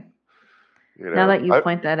turn. Okay. Now that you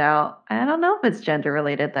point that out, I don't know if it's gender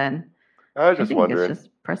related then. I was just wondering. It's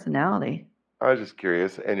just personality. I was just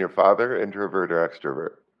curious. And your father, introvert or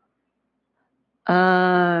extrovert?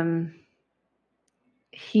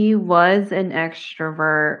 He was an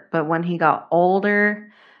extrovert, but when he got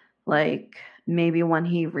older, like maybe when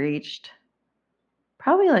he reached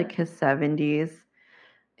probably like his 70s,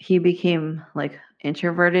 he became like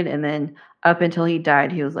introverted, and then up until he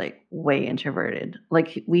died, he was like way introverted. Like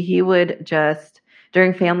he would just,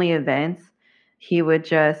 during family events, he would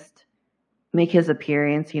just make his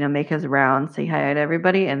appearance, make his rounds, say hi to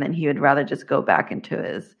everybody, and then he would rather just go back into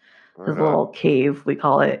his little cave, we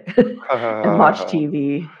call it, and watch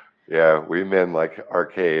TV. Yeah, we men like our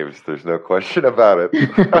caves. There's no question about it.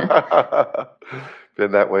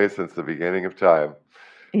 Been that way since the beginning of time.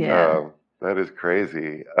 Yeah. That is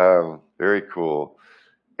crazy. Very cool.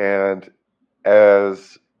 And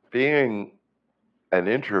as being an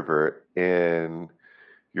introvert, in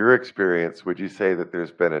your experience, would you say that there's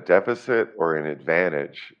been a deficit or an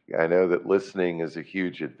advantage? I know that listening is a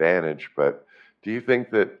huge advantage, but do you think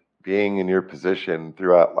that being in your position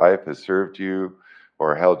throughout life has served you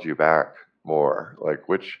or held you back more? Like,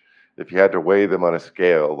 which, if you had to weigh them on a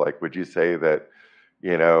scale, like, would you say that,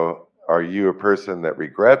 are you a person that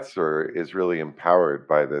regrets or is really empowered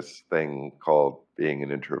by this thing called being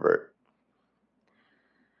an introvert?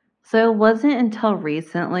 So it wasn't until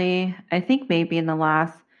recently, I think maybe in the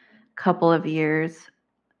last couple of years,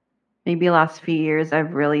 maybe last few years,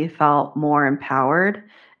 I've really felt more empowered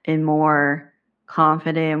and more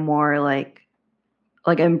confident, more like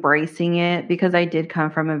embracing it, because I did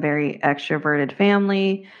come from a very extroverted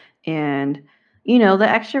family, and the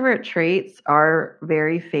extrovert traits are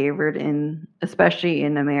very favored especially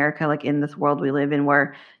in America, like in this world we live in,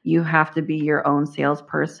 where you have to be your own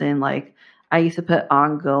salesperson. Like I used to put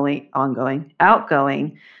outgoing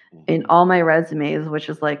in all my resumes, which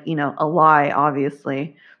is like, a lie,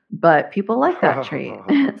 obviously, but people like that trait.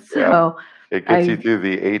 So it gets you through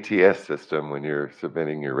the ATS system when you're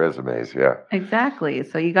submitting your resumes. Yeah, exactly.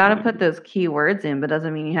 So you got to put those keywords in, but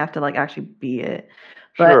doesn't mean you have to like actually be it.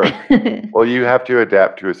 Sure. Well, you have to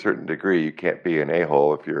adapt to a certain degree. You can't be an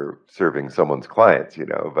a-hole if you're serving someone's clients,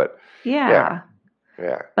 but yeah.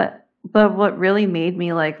 But what really made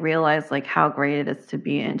me like realize like how great it is to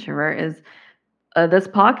be an introvert is this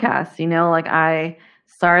podcast. Like I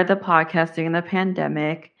started the podcast during the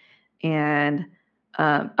pandemic, and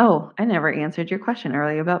I never answered your question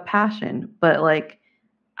earlier about passion, but like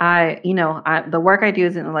the work I do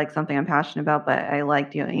isn't like something I'm passionate about, but I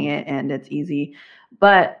like doing it and it's easy.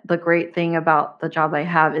 But the great thing about the job I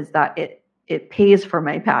have is that it pays for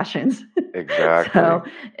my passions. Exactly. So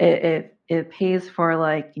it pays for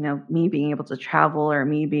like, me being able to travel, or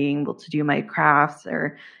me being able to do my crafts,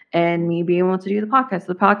 and me being able to do the podcast.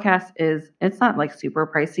 The podcast it's not like super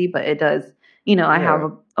pricey, but it does, I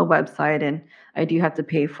have a website, and I do have to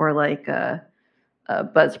pay for like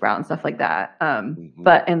Buzzsprout and stuff like that.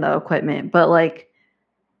 But in the equipment, but like,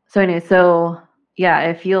 so anyway,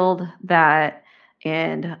 I fueled that.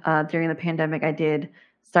 And during the pandemic, I did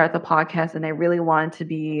start the podcast, and I really wanted to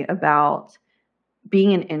be about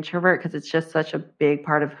being an introvert, because it's just such a big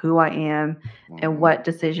part of who I am and what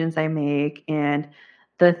decisions I make. And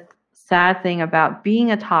the sad thing about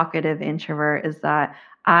being a talkative introvert is that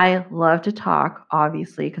I love to talk,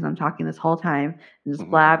 obviously, because I'm talking this whole time and just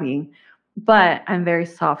blabbing, but I'm very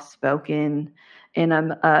soft-spoken, and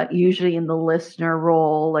I'm usually in the listener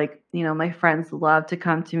role. Like, my friends love to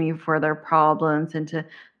come to me for their problems and to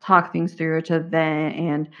talk things through, to vent,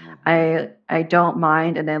 and I don't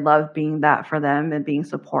mind, and I love being that for them and being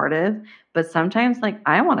supportive. But sometimes, like,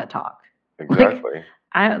 I want to talk. Exactly.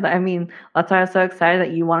 I mean, that's why I was so excited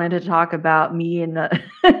that you wanted to talk about me and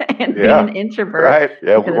and being an Yeah, introvert right.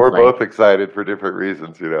 Yeah, because it's we're like, both excited for different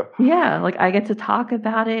reasons, you know. yeah, like I get to talk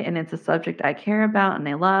about it and it's a subject I care about and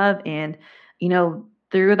I love. And,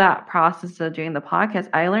 through that process of doing the podcast,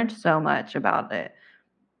 I learned so much about it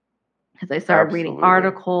because I started reading Absolutely.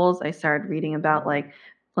 articles. I started reading about like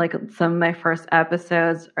some of my first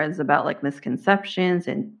episodes is about like misconceptions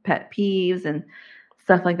and pet peeves and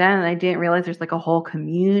stuff like that. And I didn't realize there's like a whole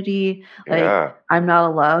community. Like Yeah. I'm not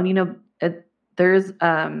alone. There's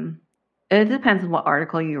it depends on what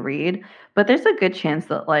article you read, but there's a good chance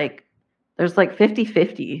that like there's like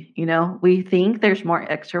 50-50. We think there's more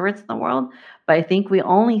extroverts in the world, but I think we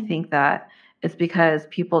only think that it's because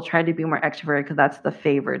people try to be more extroverted because that's the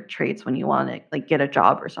favored traits when you want to like get a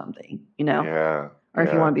job or something, Yeah. or if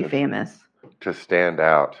you Yeah. want to be famous. To stand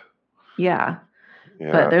out. Yeah. But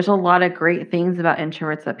Yeah. there's a lot of great things about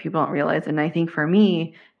introverts that people don't realize. And I think for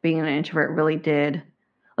me, being an introvert really did,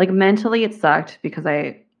 like mentally, it sucked because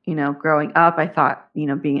growing up, I thought, being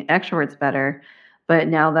an extrovert's better. But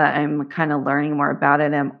now that I'm kind of learning more about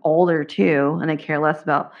it, I'm older too, and I care less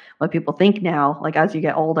about what people think now, like as you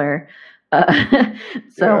get older.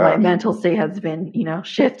 So my Yeah. mental state has been,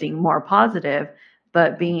 shifting more positive.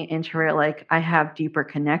 But being an introvert, like I have deeper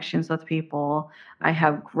connections with people. I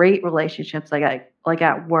have great relationships. Like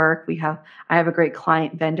at work, I have a great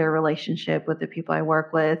client vendor relationship with the people I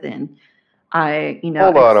work with, and I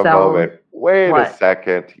Hold on a moment. excel. Wait a What?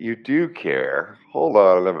 second. You do care. Hold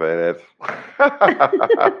on a minute.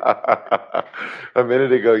 A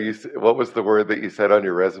minute ago, what was the word that you said on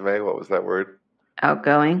your resume? What was that word?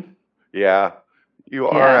 Outgoing. Yeah, you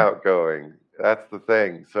are Yeah. outgoing. That's the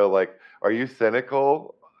thing. So, like, are you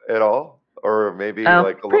cynical at all? Or maybe Oh,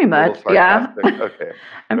 like a pretty little much. Yeah. sarcastic? Okay.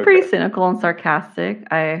 I'm pretty Okay. cynical and sarcastic.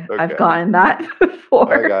 I've Okay. gotten that I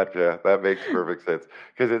before. gotcha. That makes perfect sense.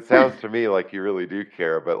 Because it sounds to me like you really do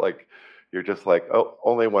care, but like you're just like, oh,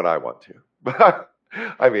 only when I want to.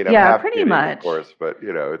 I mean, I'm Yeah, half pretty kidding, of much. course, but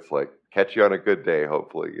it's like catch you on a good day,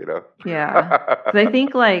 hopefully, Yeah. Because I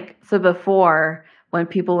think like so before when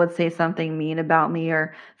people would say something mean about me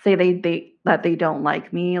or say they that they don't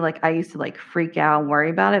like me, like I used to like freak out and worry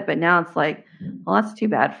about it, but now it's like, well, that's too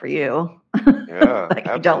bad for you. Yeah, Like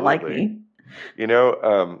you don't like absolutely. me.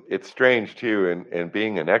 It's strange too, and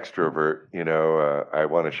being an extrovert, I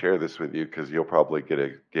want to share this with you because you'll probably get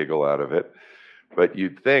a giggle out of it. But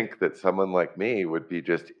you'd think that someone like me would be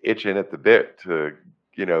just itching at the bit to,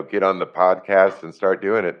 get on the podcast and start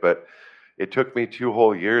doing it. But it took me 2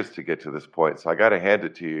 whole years to get to this point. So I got to hand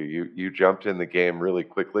it to you. You jumped in the game really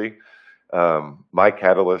quickly. My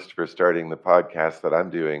catalyst for starting the podcast that I'm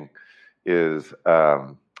doing is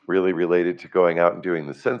really related to going out and doing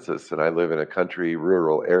the census. And I live in a country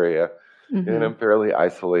rural area and I'm Hmm. fairly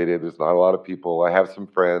isolated. There's not a lot of people. I have some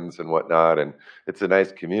friends and whatnot, and it's a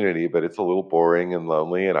nice community, but it's a little boring and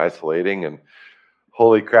lonely and isolating. And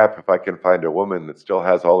holy crap, if I can find a woman that still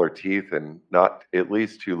has all her teeth and not at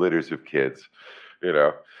least 2 litters of kids, you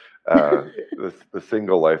know, uh, the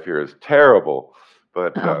single life here is terrible.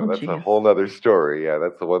 But Oh, that's a jeez. whole nother story. Yeah,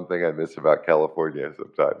 that's the one thing I miss about California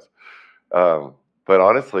sometimes. Um, but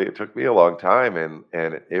honestly, it took me a long time,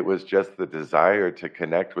 and it was just the desire to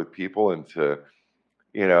connect with people and to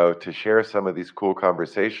share some of these cool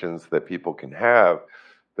conversations that people can have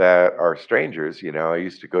that are strangers. I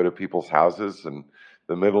used to go to people's houses in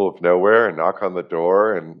the middle of nowhere and knock on the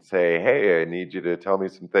door and say, "Hey, I need you to tell me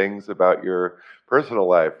some things about your personal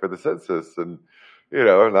life for the census." And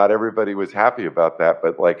not everybody was happy about that,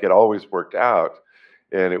 but like it always worked out.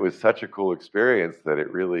 And it was such a cool experience that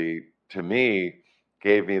it really, to me,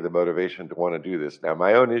 gave me the motivation to want to do this. Now,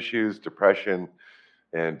 my own issues, depression,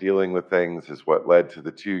 and dealing with things is what led to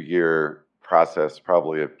the 2 year process,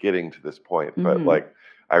 probably, of getting to this point. But Hmm. like,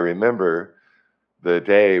 I remember the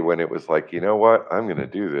day when it was like, you know what, I'm going to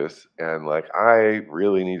do this. And like, I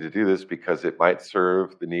really need to do this because it might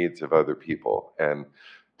serve the needs of other people. And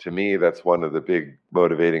to me, that's one of the big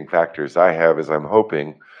motivating factors I have is I'm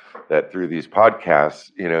hoping that through these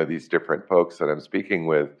podcasts, these different folks that I'm speaking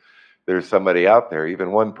with, there's somebody out there,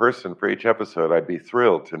 even one person for each episode. I'd be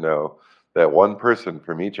thrilled to know that one person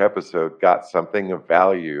from each episode got something of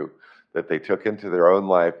value that they took into their own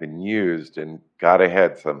life and used and got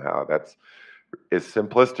ahead somehow. That's as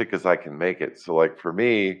simplistic as I can make it. So, like for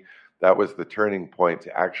me, that was the turning point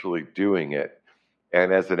to actually doing it.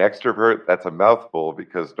 And as an extrovert, that's a mouthful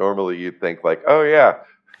because normally you'd think like, oh yeah,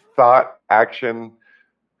 thought, action,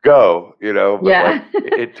 go, but like Yeah.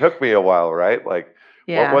 it took me a while, right? Like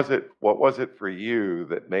Yeah. what was it for you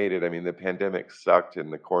that made it? I mean, the pandemic sucked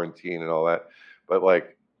and the quarantine and all that, but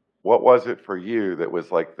like what was it for you that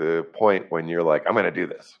was like the point when you're like, I'm going to do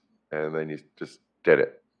this? And then you just did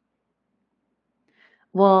it.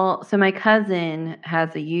 Well, so my cousin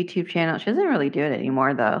has a YouTube channel. She doesn't really do it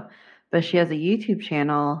anymore though, but she has a YouTube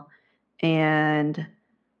channel, and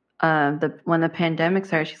when the pandemic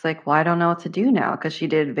started, she's like, well, I don't know what to do now, because she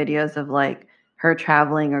did videos of like her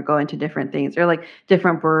traveling or going to different things, or like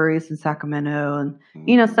different breweries in Sacramento,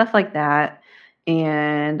 and stuff like that.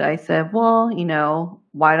 And I said, well,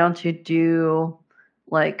 why don't you do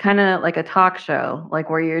like kind of like a talk show, like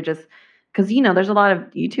where you're just, because there's a lot of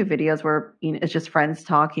YouTube videos where it's just friends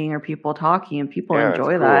talking or people talking, and people Yeah, it's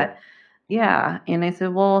enjoy cool. that. Yeah. And I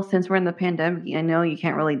said, well, since we're in the pandemic, I know you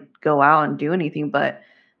can't really go out and do anything, but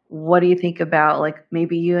what do you think about like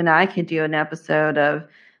maybe you and I could do an episode of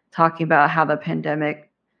talking about how the pandemic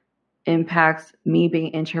impacts me being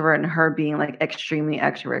introvert and her being like extremely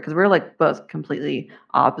extrovert? Because we're like both completely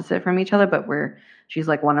opposite from each other, but she's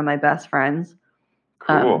like one of my best friends.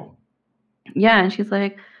 Cool. Yeah, and she's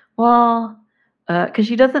like, well, because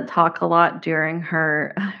she doesn't talk a lot during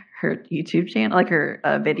her YouTube channel, like her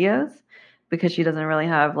videos, because she doesn't really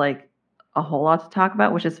have like a whole lot to talk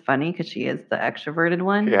about, which is funny because she is the extroverted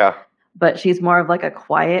one. Yeah. But she's more of like a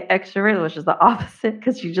quiet extrovert, which is the opposite,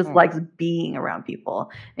 because she just likes being around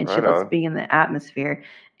people, and she loves being in the atmosphere.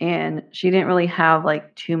 And she didn't really have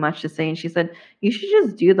like too much to say. And she said, you should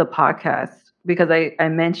just do the podcast, because I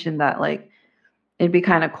mentioned that like it'd be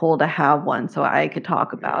kind of cool to have one so I could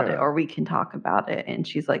talk about it, or we can talk about it. And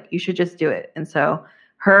she's like, you should just do it. And so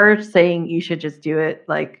her saying you should just do it,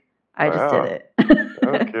 like I just did it.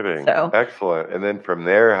 No kidding. So excellent. And then from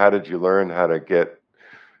there, how did you learn how to get,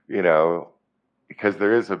 because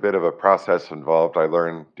there is a bit of a process involved. I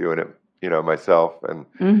learned doing it, myself, and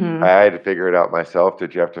I had to figure it out myself.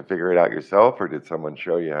 Did you have to figure it out yourself, or did someone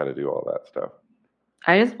show you how to do all that stuff?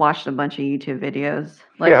 I just watched a bunch of YouTube videos.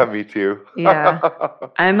 Yeah, me too. Yeah.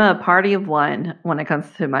 I'm a party of one when it comes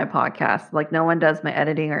to my podcast. Like no one does my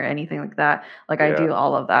editing or anything like that. Like I do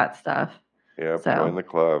all of that stuff. Yeah, so, join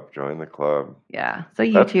the club. Yeah, so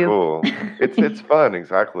YouTube. That's cool. It's fun,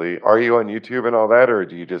 exactly. Are you on YouTube and all that, or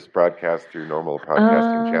do you just broadcast through normal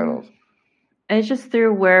podcasting channels? It's just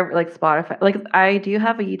through where, like Spotify. Like I do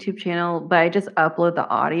have a YouTube channel, but I just upload the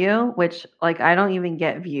audio, which like I don't even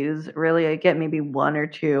get views really. I get maybe one or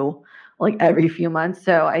two like every few months.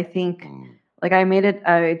 So I think like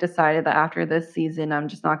I decided that after this season, I'm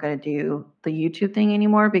just not going to do the YouTube thing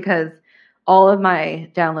anymore, because all of my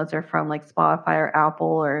downloads are from like Spotify or Apple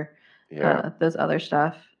or those other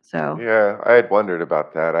stuff. So yeah, I had wondered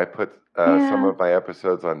about that. I put some of my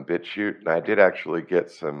episodes on BitChute, and I did actually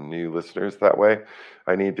get some new listeners that way.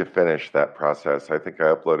 I need to finish that process. I think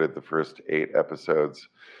I uploaded the first 8 episodes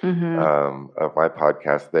of my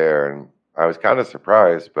podcast there, and I was kind of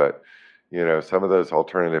surprised, but some of those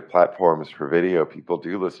alternative platforms for video, people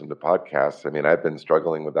do listen to podcasts. I mean, I've been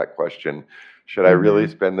struggling with that question. Should I really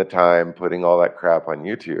spend the time putting all that crap on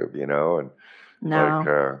YouTube, and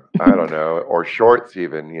no. I don't know, or shorts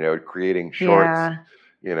even, creating shorts,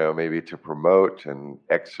 maybe to promote and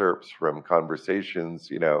excerpts from conversations,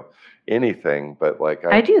 anything. But like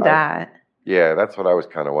I do that. Yeah, that's what I was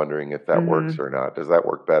kind of wondering if that works or not. Does that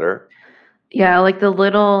work better? Yeah, like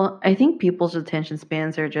I think people's attention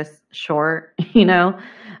spans are just short,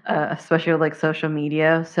 especially with like social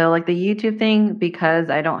media. So like the YouTube thing, because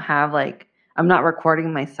I don't have like, I'm not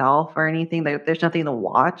recording myself or anything. There's nothing to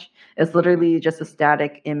watch. It's literally just a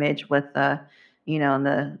static image with the, and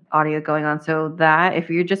the audio going on. So that if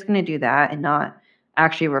you're just going to do that and not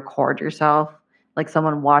actually record yourself, like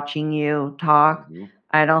someone watching you talk,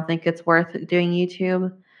 I don't think it's worth doing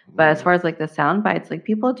YouTube. But as far as like the sound bites, like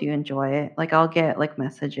people do enjoy it. Like I'll get like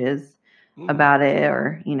messages about it,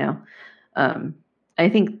 or I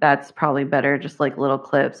think that's probably better, just like little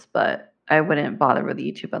clips. But I wouldn't bother with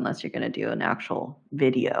YouTube unless you're going to do an actual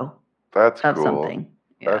video. That's of cool. Something.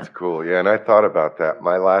 Yeah. That's cool. Yeah, and I thought about that.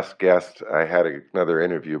 My last guest, I had another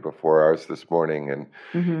interview before ours this morning,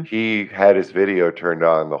 and he had his video turned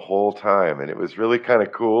on the whole time, and it was really kind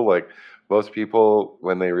of cool. Like most people,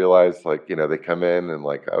 when they realize, like, they come in and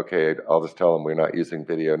like, okay, I'll just tell them we're not using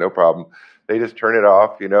video, no problem. They just turn it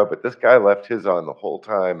off, but this guy left his on the whole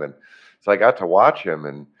time. And so I got to watch him,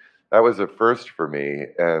 and that was a first for me.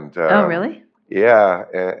 And oh, really? Yeah.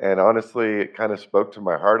 And honestly, it kind of spoke to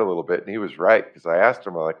my heart a little bit. And he was right, because I asked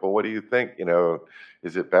him, I'm like, well, what do you think?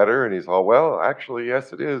 Is it better? And he's all, well, actually,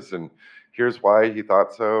 yes, it is. And here's why he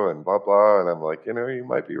thought so, and blah, blah. And I'm like, you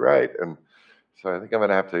might be right. And so I think I'm going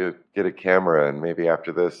to have to get a camera and maybe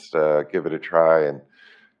after this, give it a try and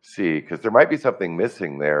see, because there might be something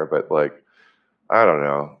missing there. But like, I don't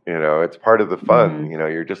know, it's part of the fun, Hmm.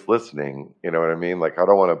 you're just listening, you know what I mean? Like I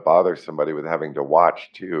don't want to bother somebody with having to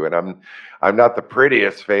watch too. And I'm not the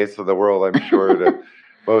prettiest face in the world, I'm sure, to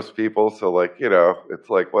most people. So like, it's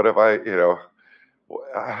like, what if I,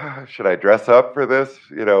 should I dress up for this?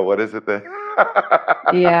 What is it that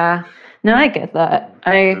Yeah. No, I get that.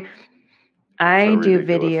 I it's it's so I do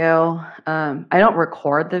ridiculous. video. I don't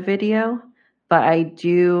record the video, but I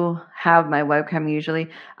do have my webcam usually.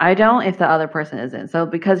 I don't if the other person isn't. So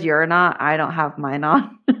because you're not, I don't have mine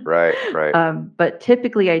on. Right, right. But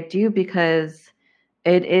typically I do because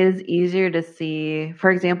it is easier to see.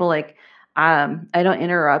 For example, like I don't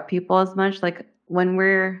interrupt people as much. Like when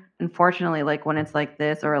we're unfortunately like when it's like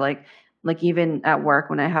this or like even at work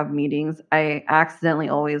when I have meetings, I accidentally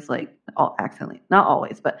always like oh, accidentally not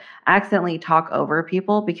always, but accidentally talk over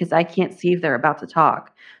people because I can't see if they're about to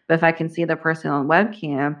talk. But if I can see the person on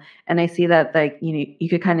webcam and I see that like you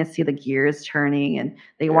could kind of see the gears turning and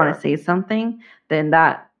they want Yeah, to say something, then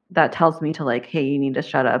that tells me to like, hey, you need to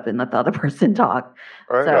shut up and let the other person talk.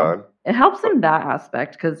 right So on. it helps in that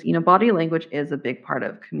aspect because body language is a big part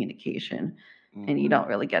of communication, and you Hmm. don't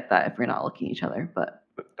really get that if you're not looking at each other. But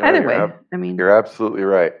No, either way, I mean, you're absolutely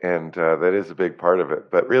right, and that is a big part of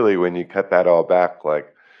it. But really, when you cut that all back,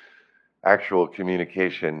 like actual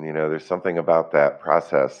communication, there's something about that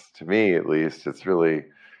process. To me, at least, it's really,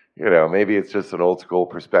 maybe it's just an old school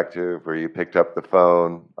perspective where you picked up the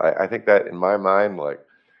phone. I think that in my mind, like,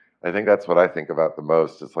 I think that's what I think about the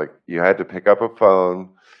most. It's like you had to pick up a phone,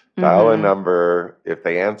 dial a mm-hmm, number. If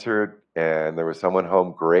they answered and there was someone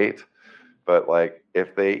home, great. But like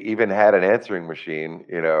if they even had an answering machine,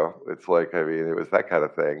 it's like, I mean, it was that kind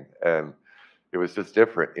of thing. And it was just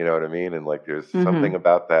different, you know what I mean? And like there's something mm-hmm,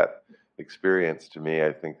 about that experience to me,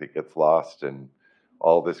 I think, that gets lost in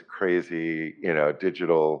all this crazy,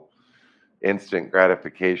 digital instant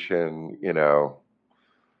gratification,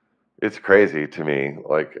 it's crazy to me.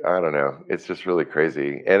 Like, I don't know. It's just really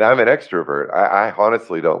crazy. And I'm an extrovert. I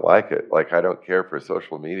honestly don't like it. Like, I don't care for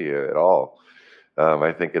social media at all.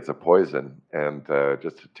 I think it's a poison and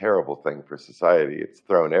just a terrible thing for society. It's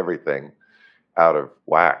thrown everything out of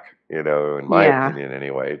whack, in my yeah. opinion,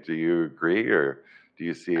 anyway. Do you agree or do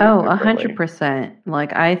you see it Oh, a hundred differently? percent.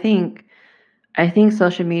 Like I think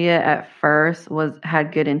social media at first was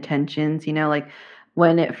had good intentions, like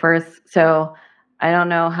when it first so I don't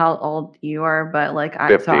know how old you are, but like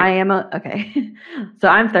I 50. am a okay. So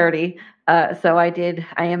I'm 30. So I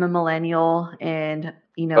am a millennial and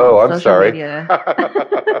Oh, I'm social sorry. media.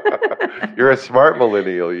 You're a smart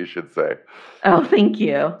millennial, you should say. Oh, thank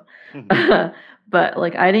you. But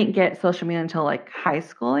like I didn't get social media until like high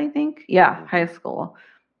school, I think. Yeah, high Hmm. school.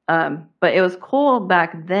 But it was cool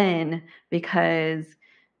back then because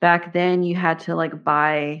back then you had to like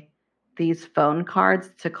buy these phone cards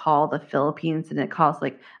to call the Philippines and it cost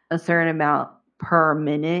like a certain amount per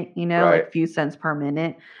minute, Right. like few cents per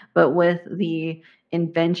minute. But with the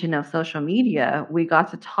invention of social media, we got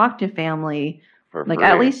to talk to family, For like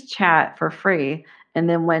at free. least chat for free. And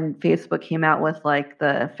then when Facebook came out with like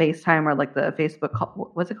the FaceTime or like the Facebook,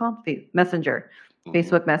 what's it called? Messenger, Hmm.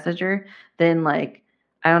 Facebook Messenger, then like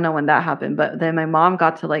I don't know when that happened, but then my mom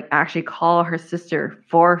got to like actually call her sister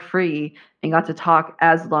for free and got to talk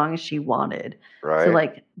as long as she wanted. So Right?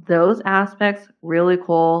 like those aspects really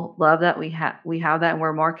cool. Love that we have that and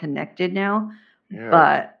we're more connected now, Yeah.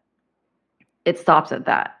 but it stops at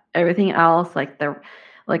that. Everything else like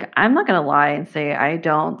I'm not going to lie and say I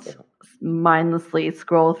don't mindlessly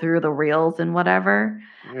scroll through the reels and whatever.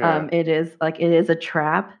 Yeah. It is a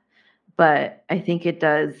trap, but I think it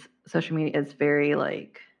does. Social media is very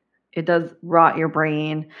like it does rot your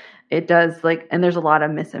brain. It does like, and there's a lot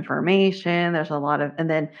of misinformation. There's a lot of, and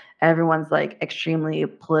then everyone's like extremely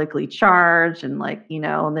politically charged, and like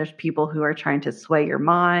and there's people who are trying to sway your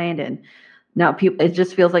mind, and now people. It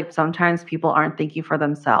just feels like sometimes people aren't thinking for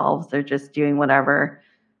themselves. They're just doing whatever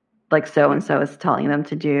like so and so is telling them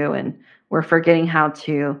to do, and we're forgetting how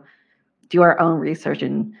to do our own research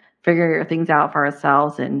and figure things out for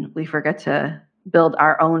ourselves, and we forget to build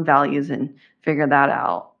our own values and figure that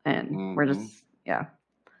out, and we're Hmm. just yeah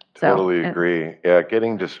so Totally agree. Yeah,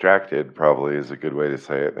 getting distracted probably is a good way to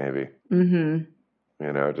say it, maybe. mm-hmm,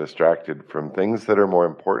 Distracted from things that are more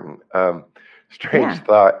important. Strange yeah,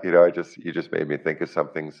 thought, you just made me think of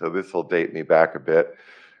something. So this will date me back a bit.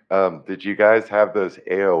 Did you guys have those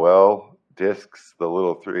AOL discs, the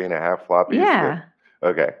little 3.5 floppies that? yeah.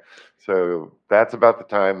 Okay, so that's about the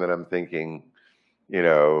time that I'm thinking,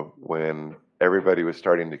 when everybody was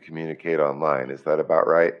starting to communicate online. Is that about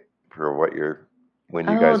right for when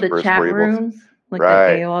you Oh, guys the first were chat able to? rooms, like the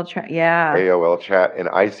Right. AOL chat. Yeah, AOL chat and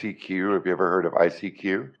ICQ. Have you ever heard of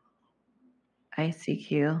ICQ?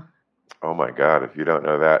 ICQ. Oh my God, if you don't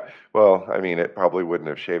know that. Well, I mean, it probably wouldn't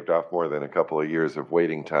have shaved off more than a couple of years of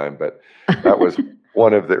waiting time, but that was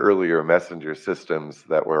one of the earlier messenger systems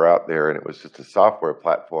that were out there, and it was just a software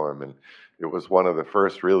platform. And it was one of the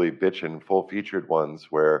first really bitchin' full featured ones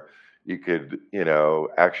where you could,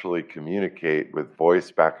 actually communicate with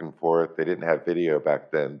voice back and forth. They didn't have video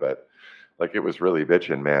back then, but like it was really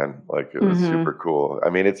bitchin', man. Like it was super cool. I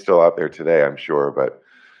mean, it's still out there today, I'm sure, but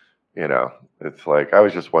it's like I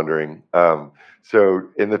was just wondering. So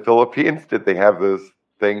in the Philippines, did they have those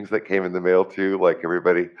things that came in the mail too? Like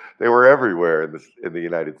everybody, they were everywhere in the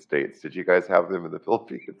United States. Did you guys have them in the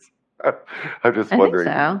Philippines? I'm just I think wondering.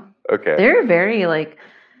 so. Okay. They're very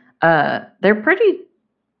they're pretty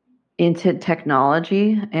into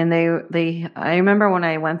technology, and I remember when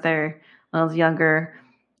I went there when I was younger,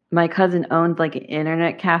 my cousin owned like an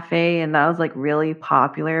internet cafe, and that was like really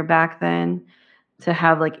popular back then to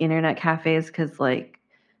have like internet cafes, because like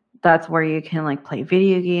that's where you can like play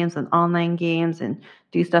video games and online games and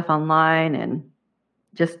do stuff online and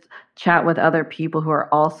just chat with other people who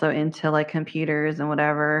are also into like computers and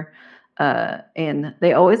whatever. And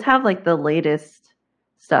they always have like the latest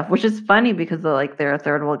stuff, which is funny because they're a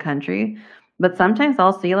third world country. But sometimes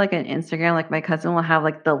I'll see like on Instagram, like my cousin will have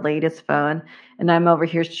like the latest phone, and I'm over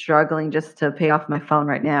here struggling just to pay off my phone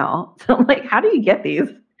right now. So I'm like, how do you get these?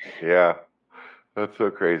 Yeah, that's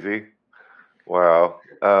so crazy. Wow.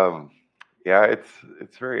 Yeah,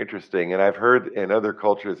 it's very interesting, and I've heard in other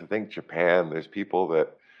cultures, I think Japan, there's people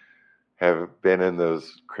that have been in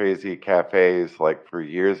those crazy cafes like for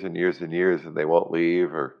years and years and years, and they won't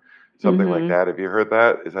leave or something like Mm-hmm. that. Have you heard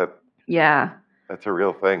that? Yeah, That's a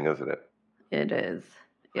real thing, isn't it? it is.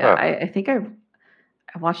 Yeah, Huh. I think I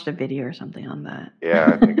watched a video or something on that.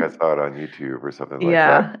 Yeah, I think I saw it on YouTube or something like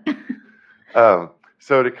that. Yeah.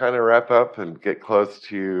 So to kind of wrap up and get close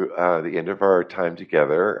to the end of our time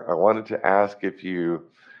together, I wanted to ask if you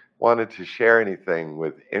wanted to share anything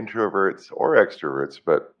with introverts or extroverts,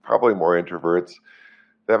 but probably more introverts,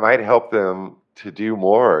 that might help them to do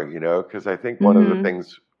more, because I think one of the Mm-hmm.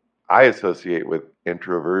 things I associate with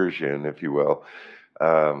introversion, if you will,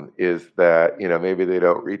 is that, maybe they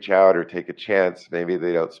don't reach out or take a chance. Maybe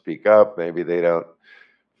they don't speak up. Maybe they don't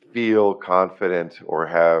feel confident or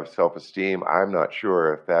have self-esteem. I'm not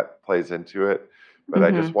sure if that plays into it, but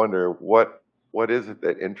I just Mm-hmm. wonder what is it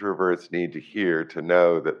that introverts need to hear to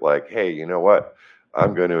know that, like, hey, you know what?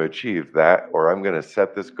 I'm going to achieve that, or I'm going to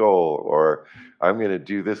set this goal, or I'm going to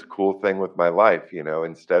do this cool thing with my life,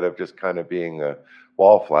 instead of just kind of being a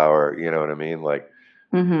wallflower, you know what I mean? Like,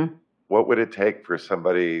 Mm-hmm. what would it take for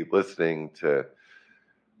somebody listening to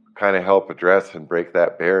kind of help address and break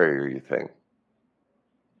that barrier, you think?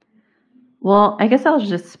 Well, I guess I'll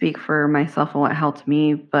just speak for myself and what helped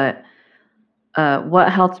me. But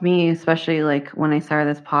what helped me, especially like when I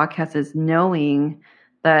started this podcast, is knowing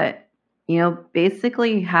that,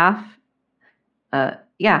 basically half of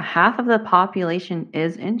the population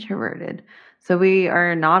is introverted. So we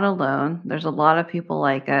are not alone. There's a lot of people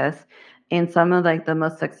like us. And some of like the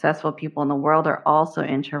most successful people in the world are also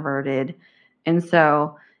introverted. And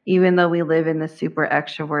so even though we live in this super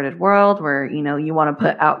extroverted world where, you want to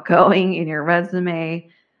put outgoing in your resume,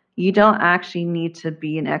 you don't actually need to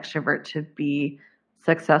be an extrovert to be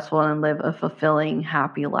successful and live a fulfilling,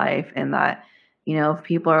 happy life. And that, if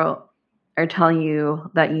people are telling you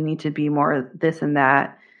that you need to be more this and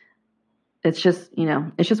that, it's just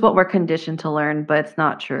what we're conditioned to learn, but it's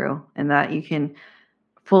not true. And that you can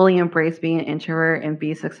fully embrace being an introvert and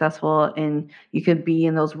be successful, and you could be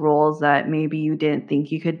in those roles that maybe you didn't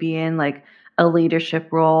think you could be in, like a leadership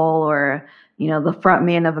role, or the front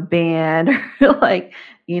man of a band, or like,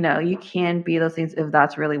 you can be those things if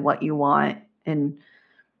that's really what you want. And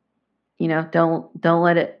don't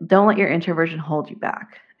let your introversion hold you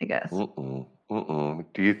back, I guess. Mm-mm, mm-mm.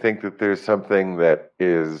 Do you think that there's something that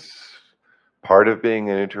is part of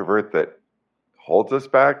being an introvert that holds us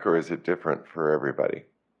back, or is it different for everybody?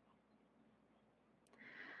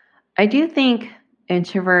 I do think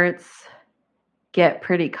introverts get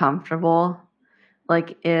pretty comfortable.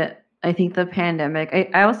 I think the pandemic,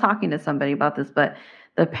 I was talking to somebody about this, but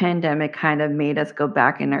the pandemic kind of made us go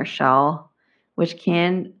back in our shell, which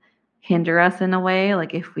can hinder us in a way.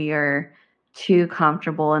 Like if we are too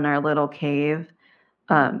comfortable in our little cave,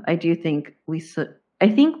 I do think I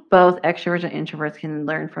think both extroverts and introverts can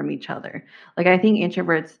learn from each other. Like I think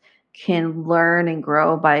introverts can learn and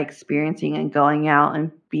grow by experiencing and going out and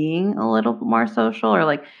being a little more social, or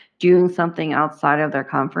like doing something outside of their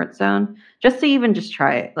comfort zone, just to even just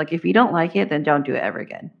try it. Like if you don't like it, then don't do it ever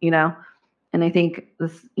again, And I think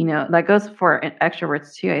this, that goes for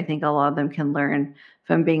extroverts too. I think a lot of them can learn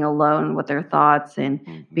from being alone with their thoughts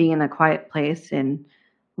and being in a quiet place and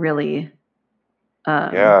really.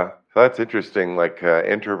 Yeah, that's interesting. Like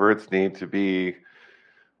introverts need to be,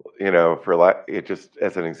 it just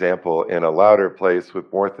as an example, in a louder place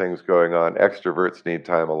with more things going on. Extroverts need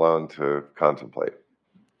time alone to contemplate.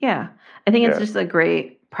 Yeah, I think it's Yeah. just a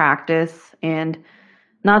great practice, and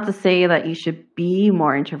not to say that you should be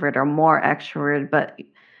more introvert or more extrovert, but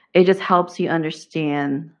it just helps you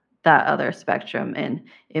understand that other spectrum, and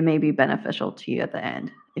it may be beneficial to you at the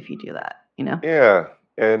end if you do that. Yeah.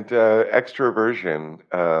 And extroversion,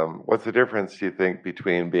 what's the difference, do you think,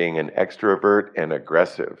 between being an extrovert and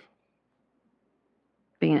aggressive?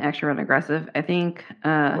 Being an extrovert and aggressive, I think.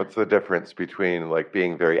 What's the difference between like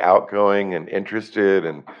being very outgoing and interested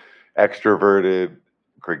and extroverted,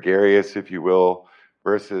 gregarious, if you will,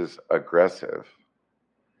 versus aggressive?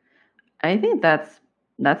 I think that's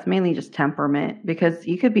mainly just temperament, because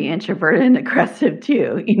you could be introverted and aggressive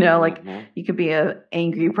too. Like Hmm. you could be a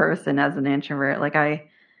angry person as an introvert. Like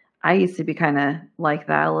I used to be kind of like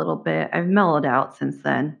that a little bit. I've mellowed out since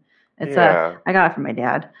then. It's Yeah, I got it from my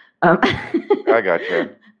dad. Um, I gotcha.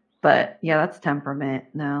 but yeah, that's temperament.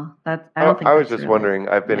 No, I don't I think was that's just really. wondering,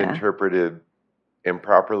 I've been Yeah. interpreted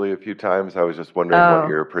improperly a few times. I was just wondering what Oh,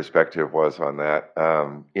 your perspective was on that.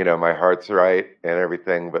 My heart's right and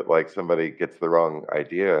everything, but like somebody gets the wrong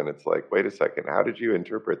idea and it's like, wait a second, how did you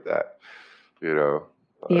interpret that? You know,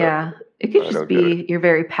 uh, yeah. It could I just don't get it. be you're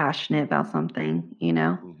very passionate about something.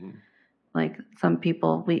 Hmm. Like some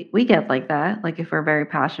people, we get like that. Like if we're very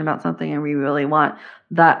passionate about something and we really want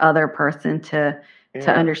that other person to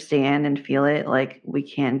Yeah, understand and feel it, like we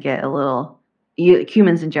can get a little.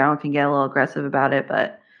 Humans in general can get a little aggressive about it,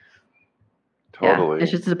 but yeah, it totally.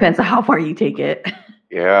 just depends on how far you take it.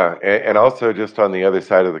 Yeah, and also just on the other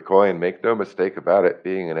side of the coin, make no mistake about it,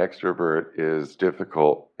 being an extrovert is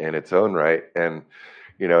difficult in its own right. And,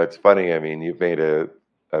 it's funny, I mean, you've made a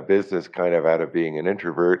business kind of out of being an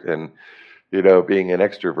introvert and, being an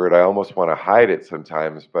extrovert, I almost want to hide it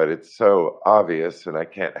sometimes, but it's so obvious and I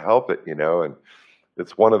can't help it, and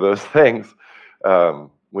it's one of those things.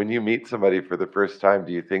 When you meet somebody for the first time,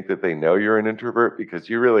 do you think that they know you're an introvert? Because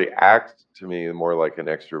you really act to me more like an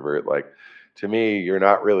extrovert. Like, to me, you're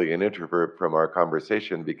not really an introvert from our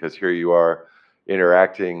conversation because here you are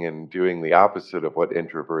interacting and doing the opposite of what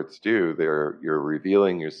introverts do. You're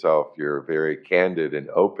revealing yourself. You're very candid and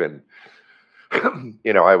open.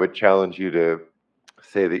 I would challenge you to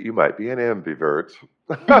say that you might be an ambivert.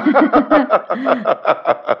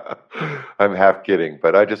 I'm half kidding,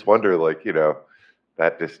 but I just wonder, like,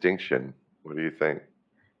 that distinction. What do you think?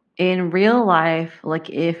 In real life, like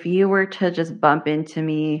if you were to just bump into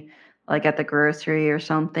me, like at the grocery or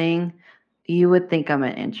something, you would think I'm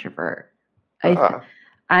an introvert. I th- Ah,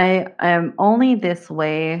 I am only this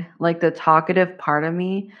way, like the talkative part of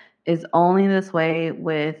me is only this way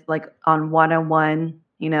with like on one-on-one,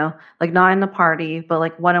 like not in the party, but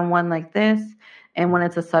like one-on-one like this. And when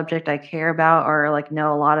it's a subject I care about or like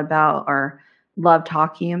know a lot about or love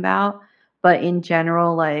talking about. But in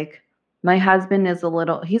general, like my husband is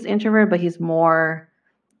he's introvert, but he's more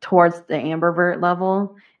towards the ambivert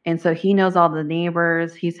level. And so he knows all the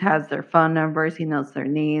neighbors, he has their phone numbers, he knows their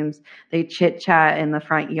names, they chit chat in the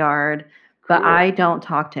front yard, but cool. I don't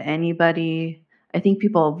talk to anybody. I think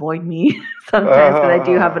people avoid me sometimes because I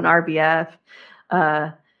do have an Ah, RBF. Uh,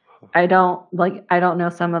 I don't know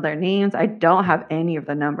some of their names. I don't have any of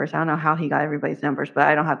the numbers. I don't know how he got everybody's numbers, but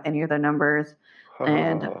I don't have any of their numbers.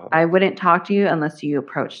 And I wouldn't talk to you unless you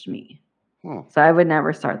approached me. hmm, So I would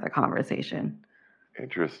never start the conversation.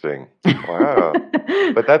 interesting. Wow.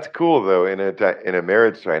 But that's cool, though. In a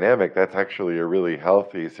marriage dynamic, that's actually a really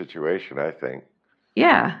healthy situation, I think.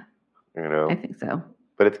 Yeah, You I know. think so.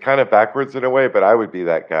 But it's kind of backwards in a way. But I would be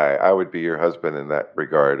that guy. I would be your husband in that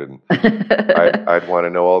regard, and I'd want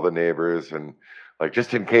to know all the neighbors and like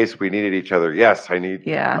just in case we needed each other. Yes, I need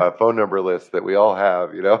Yeah. a phone number list that we all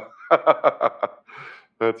have.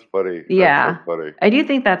 That's funny. That's so Yeah. funny. I do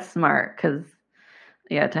think that's smart because,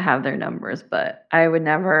 yeah, to have their numbers, but I would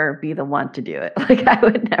never be the one to do it. Like, I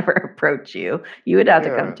would never approach you. You would have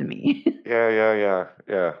to come Yeah. to me. Yeah.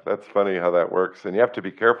 That's funny how that works. And you have to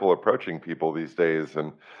be careful approaching people these days.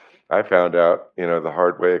 And I found out, the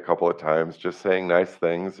hard way a couple of times, just saying nice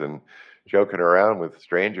things and joking around with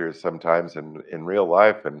strangers sometimes in real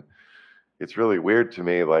life. And it's really weird to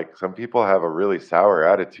me. Like some people have a really sour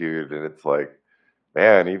attitude, and it's like,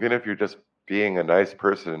 man, even if you're just being a nice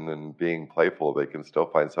person and being playful, they can still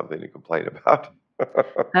find something to complain about.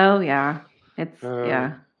 Oh, yeah. Uh,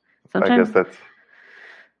 Yeah. I guess Sometimes, that's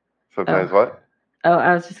oh, sometimes what? Oh,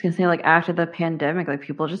 I was just gonna say, like, after the pandemic, like,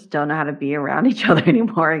 people just don't know how to be around each other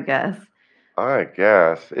anymore, I guess. I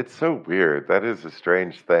guess it's so weird. That is a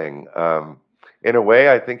strange thing. In a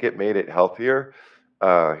way, I think it made it healthier.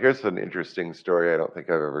 Here's an interesting story I don't think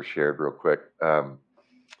I've ever shared real quick.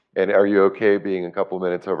 And are you okay being a couple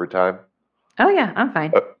minutes over time? Oh yeah, I'm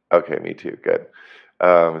fine. Okay, me too. Good.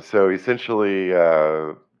 So essentially,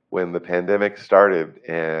 when the pandemic started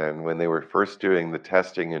and when they were first doing the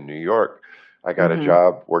testing in New York, I got a Mhm.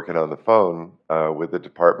 job working on the phone with the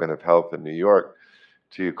Department of Health in New York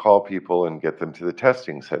to call people and get them to the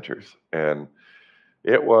testing centers. And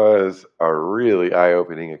it was a really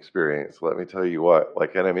eye-opening experience. Let me tell you what.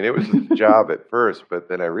 Like, and I mean, it was just a job at first, but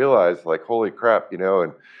then I realized, like, holy crap,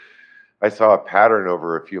 and I saw a pattern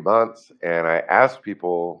over a few months, and I asked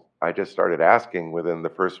people, I just started asking within the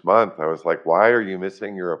first month, I was like, why are you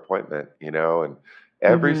missing your appointment? And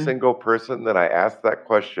every Mhm. single person that I asked that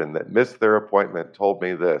question that missed their appointment told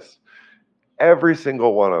me this. Every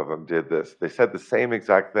single one of them did this. They said the same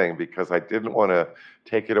exact thing because I didn't want to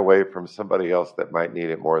take it away from somebody else that might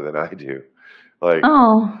need it more than I do. Like,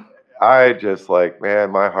 Oh. I just like,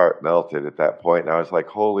 man, my heart melted at that point. And I was like,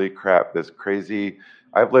 holy crap, this crazy.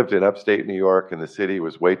 I've lived in upstate New York and the city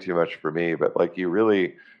was way too much for me. But like, you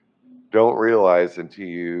really don't realize until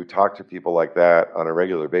you talk to people like that on a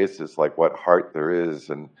regular basis, like what heart there is.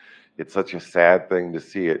 And it's such a sad thing to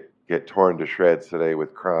see it get torn to shreds today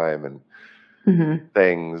with crime and Mhm.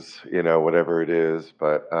 things, whatever it is.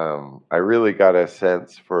 But I really got a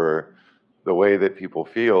sense for the way that people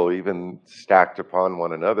feel, even stacked upon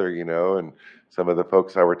one another, and some of the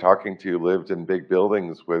folks I were talking to lived in big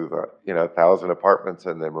buildings with, 1,000 apartments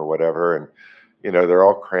in them or whatever. And, they're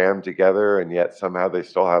all crammed together and yet somehow they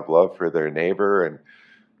still have love for their neighbor. And,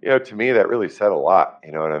 to me, that really said a lot,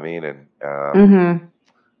 you know what I mean? And Mhm.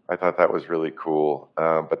 I thought that was really cool.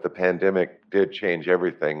 But the pandemic did change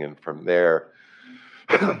everything. And from there,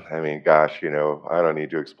 I mean, gosh, I don't need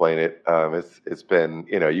to explain it. It's been,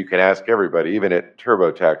 you can ask everybody, even at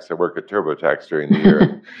TurboTax. I work at TurboTax during the year,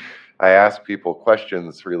 and I ask people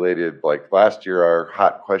questions related. Like last year, our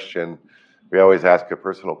hot question, we always ask a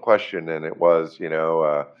personal question, and it was,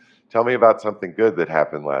 tell me about something good that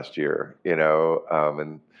happened last year.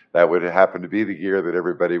 And that would happen to be the year that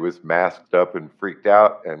everybody was masked up and freaked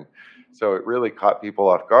out, and so it really caught people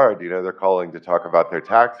off guard. They're calling to talk about their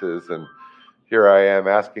taxes and here I am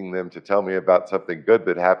asking them to tell me about something good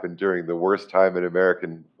that happened during the worst time in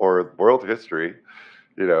American or world history.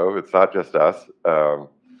 It's not just us.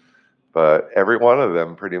 But every one of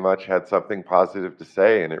them pretty much had something positive to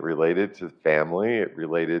say, and it related to family, it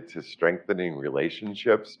related to strengthening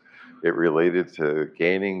relationships, it related to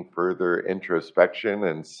gaining further introspection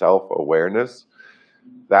and self awareness.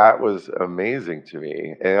 That was amazing to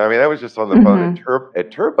me. And I mean, I was just on the phone at, Mhm. at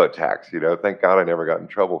TurboTax, Thank God I never got in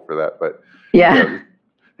trouble for that. But, you know, Yeah.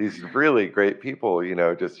 these really great people,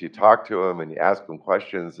 just you talk to them and you ask them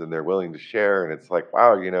questions and they're willing to share. And it's like,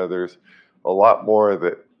 wow, there's a lot more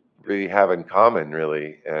that we have in common,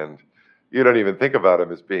 really. And you don't even think about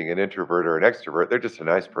them as being an introvert or an extrovert. They're just a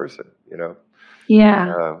nice person.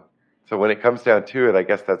 Yeah. Um, so when it comes down to it, I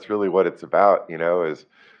guess that's really what it's about, is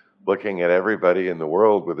looking at everybody in the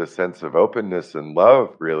world with a sense of openness and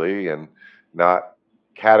love, really, and not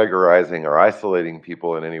categorizing or isolating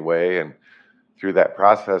people in any way. And through that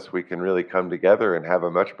process, we can really come together and have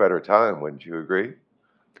a much better time. Wouldn't you agree?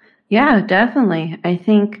 Yeah, definitely.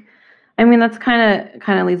 I mean that's kind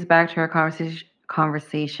of leads back to our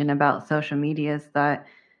conversation about social media is that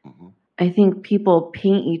Hmm. I think people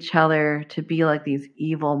paint each other to be like these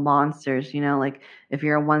evil monsters, like if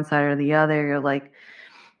you're on one side or the other, you're like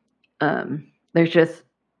there's just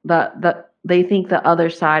the they think the other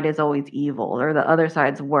side is always evil or the other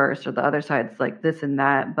side's worse or the other side's like this and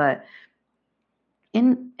that, but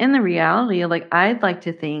in the reality, like I'd like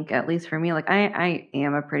to think, at least for me, like I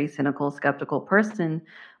am a pretty cynical, skeptical person,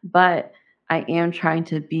 but I am trying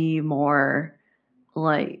to be more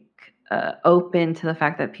like open to the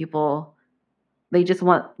fact that people they just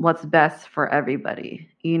want what's best for everybody,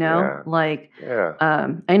 Yeah. Like Yeah.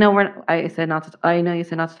 I know I said not to. I know you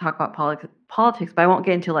said not to talk about politics, but I won't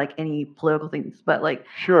get into like any political things. But like I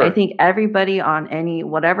Sure. think everybody on any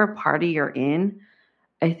whatever party you're in,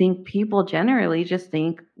 I think people generally just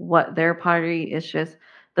think what their party is just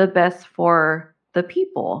the best for the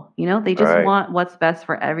people. They just Right. want what's best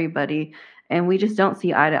for everybody. And we just don't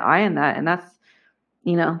see eye to eye in that. And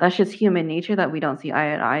that's just human nature that we don't see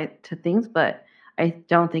eye to eye to things. But I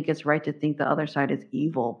don't think it's right to think the other side is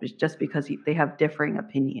evil just because they have differing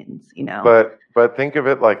opinions, you know? But think of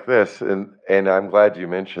it like this, and I'm glad you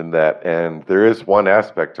mentioned that. And there is one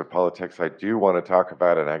aspect of politics I do want to talk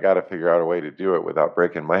about, and I got to figure out a way to do it without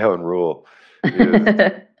breaking my own rule. Is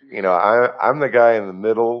I'm the guy in the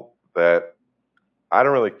middle that I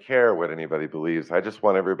don't really care what anybody believes. I just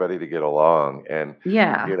want everybody to get along. And,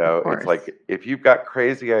 Yeah, of it's course. like if you've got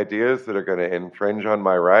crazy ideas that are going to infringe on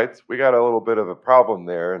my rights, we got a little bit of a problem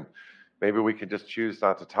there. And maybe we can just choose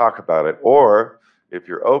not to talk about it. Or if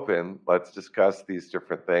you're open, let's discuss these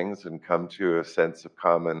different things and come to a sense of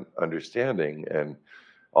common understanding and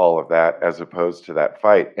all of that, as opposed to that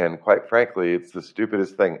fight. And quite frankly, it's the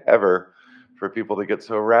stupidest thing ever for people to get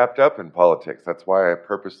so wrapped up in politics. That's why I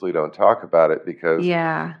purposely don't talk about it, because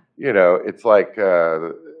Yeah. it's like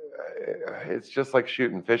it's just like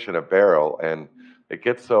shooting fish in a barrel, and it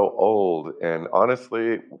gets so old. And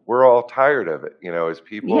honestly, we're all tired of it, as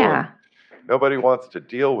people. Yeah. And nobody wants to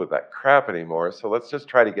deal with that crap anymore. So let's just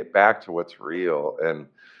try to get back to what's real. And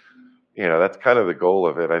that's kind of the goal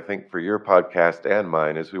of it. I think for your podcast and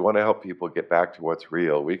mine is we want to help people get back to what's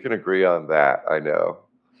real. We can agree on that, I know.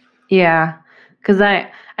 Yeah, because I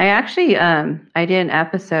actually I did an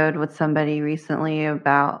episode with somebody recently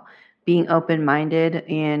about being open-minded,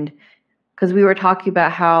 and because we were talking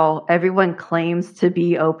about how everyone claims to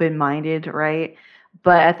be open-minded, right?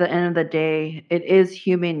 But at the end of the day, it is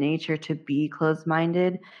human nature to be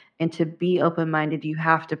closed-minded, and to be open-minded, you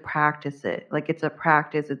have to practice it. Like it's a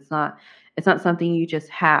practice. It's not something you just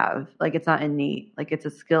have. Like it's not innate. Like it's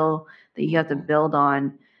a skill that you have to build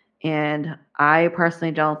on. And I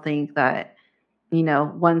personally don't think that,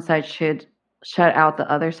 one side should shut out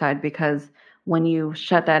the other side, because when you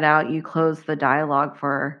shut that out, you close the dialogue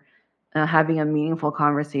for having a meaningful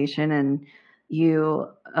conversation. And you,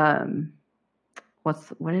 what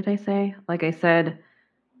did I say? Like I said,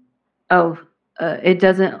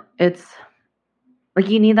 it's like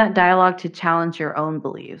you need that dialogue to challenge your own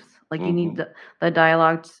beliefs. Like you need the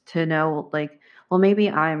dialogue to know, like, well, maybe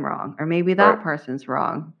I'm wrong, or maybe that person's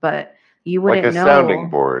wrong, but you wouldn't like a know. sounding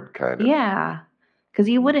board, kind of. Yeah, because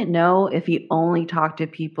you wouldn't know if you only talk to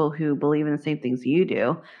people who believe in the same things you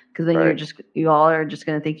do, because then you all are just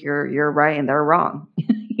going to think you're right and they're wrong,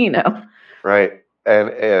 Right.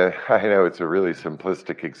 And I know it's a really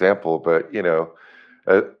simplistic example, but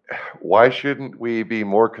why shouldn't we be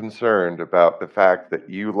more concerned about the fact that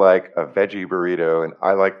you like a veggie burrito and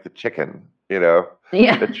I like the chicken, Yeah.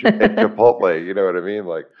 at Chipotle, you know what I mean?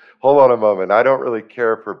 Like, hold on a moment, I don't really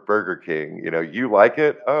care for Burger King, you like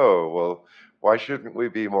it? Oh, well, why shouldn't we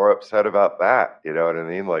be more upset about that? You know what I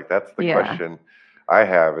mean? Like, that's the question I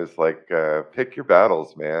have, is like, pick your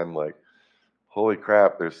battles, man. Like, holy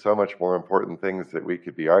crap, there's so much more important things that we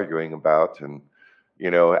could be arguing about. And,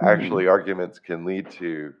 actually arguments can lead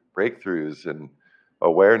to breakthroughs and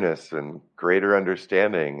awareness and greater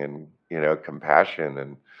understanding and, compassion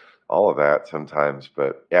and all of that sometimes.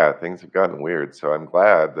 But yeah, things have gotten weird. So I'm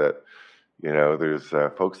glad that, there's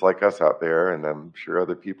folks like us out there, and I'm sure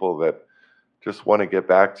other people that just want to get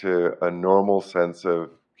back to a normal sense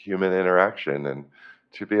of human interaction and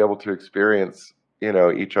to be able to experience,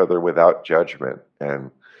 each other without judgment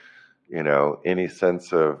and, any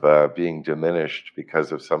sense of being diminished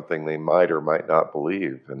because of something they might or might not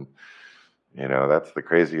believe. And, that's the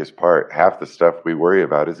craziest part. Half the stuff we worry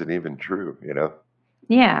about isn't even true,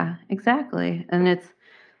 Yeah, exactly. And it's,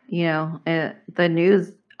 the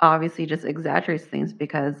news obviously just exaggerates things,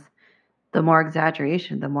 because the more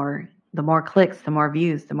exaggeration, the more clicks, the more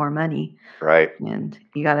views, the more money. Right. And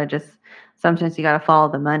sometimes you gotta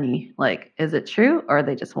follow the money. Like, is it true, or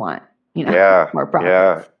they just want, more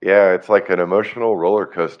profits? Yeah. It's like an emotional roller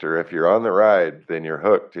coaster. If you're on the ride, then you're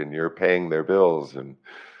hooked and you're paying their bills, and,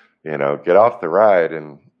 get off the ride.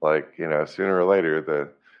 And like, sooner or later, the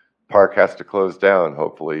park has to close down,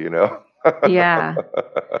 hopefully, Yeah.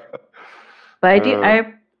 But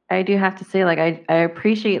I do have to say, like, I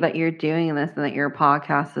appreciate that you're doing this and that your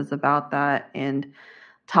podcast is about that and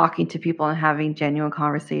talking to people and having genuine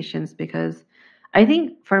conversations, because I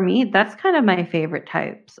think for me, that's kind of my favorite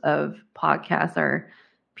types of podcasts, are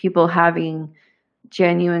people having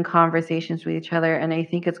genuine conversations with each other. And I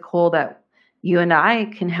think it's cool that you and I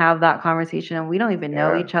can have that conversation and we don't even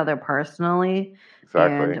know each other personally.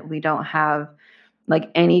 Exactly. And we don't have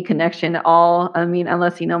like any connection at all. I mean,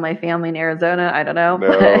 unless you know my family in Arizona, I don't know.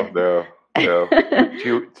 No.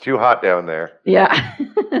 It's too hot down there.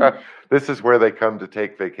 Yeah. This is where they come to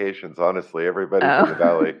take vacations, honestly. Everybody from the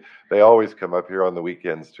valley, they always come up here on the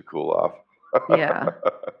weekends to cool off. Yeah.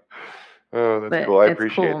 Oh, that's cool. I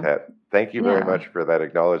appreciate that. Thank you very much for that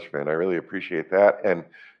acknowledgement. I really appreciate that. And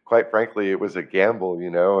quite frankly, it was a gamble,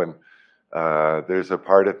 and there's a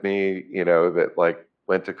part of me, that like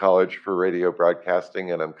went to college for radio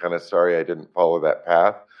broadcasting, and I'm kind of sorry I didn't follow that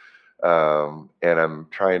path. And I'm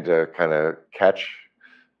trying to kind of catch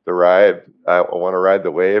the ride. I want to ride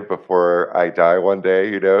the wave before I die one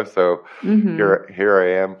day, So Mm-hmm. here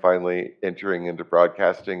I am, finally entering into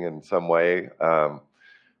broadcasting in some way.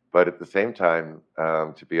 But at the same time,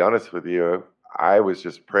 to be honest with you, I was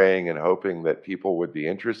just praying and hoping that people would be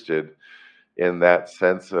interested in that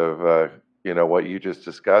sense of, what you just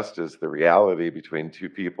discussed is the reality between two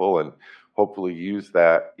people, and hopefully use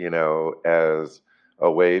that, as a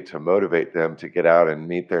way to motivate them to get out and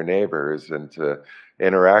meet their neighbors and to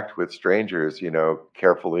interact with strangers,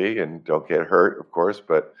 carefully and don't get hurt, of course.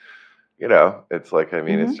 But, it's like, it's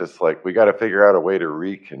Mm-hmm. just like we got to figure out a way to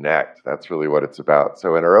reconnect. That's really what it's about.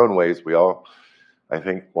 So in our own ways, we all, I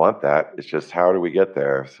think, want that. It's just how do we get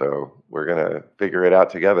there? So we're going to figure it out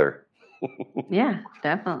together. Yeah,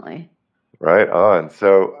 definitely. Right on.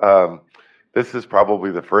 So this is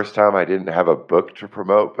probably the first time I didn't have a book to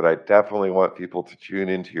promote, but I definitely want people to tune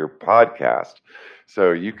into your podcast.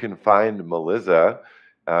 So you can find Melissa,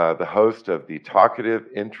 the host of the Talkative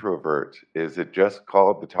Introvert. Is it just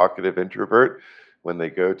called the Talkative Introvert? When they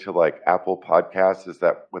go to like Apple Podcasts, is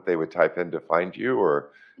that what they would type in to find you,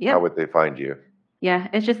 or how Yep. would they find you? Yeah,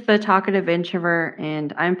 it's just the Talkative Introvert,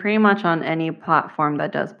 and I'm pretty much on any platform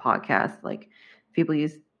that does podcasts. Like people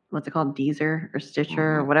use what's it called, Deezer or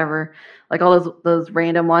Stitcher or Hmm. whatever, like all those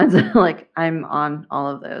random ones. Like I'm on all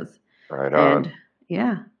of those, Right on. and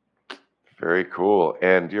yeah, Very cool.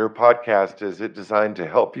 And your podcast, is it designed to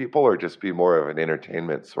help people or just be more of an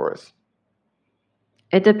entertainment source?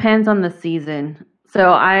 it depends on the season.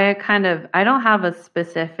 So I don't have a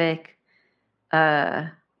specific uh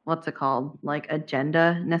what's it called, like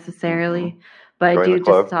agenda Hmm. necessarily, but I Join the do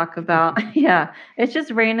just club. talk about yeah, it's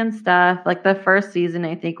just random stuff. Like the first season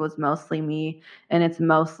I think was mostly me, and it's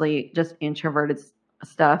mostly just introverted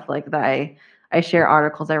stuff like that. I share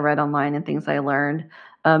articles I read online and things I learned,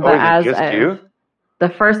 Oh, but is it as just I've you? the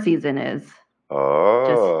first season is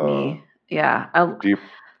just Oh. me. Yeah, Do you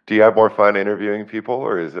do you have more fun interviewing people,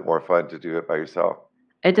 or is it more fun to do it by yourself?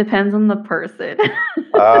 it depends on the person.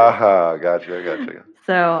 Aha, gotcha.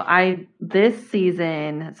 So I this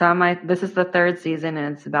season, so this is the third season,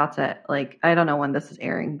 and it's about to, like, I don't know when this is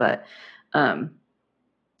airing, but um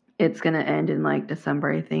it's gonna end in like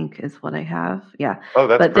December, I think, is what I have. Yeah. Oh,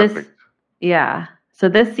 that's But this perfect. yeah. So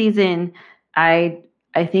this season I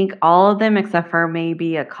I think all of them except for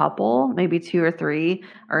maybe a couple, maybe two or three,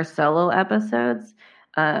 are solo episodes.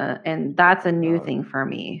 And that's a new Uh, thing for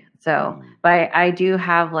me. So mm, but I do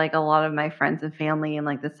have like a lot of my friends and family in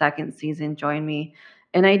like the second season join me.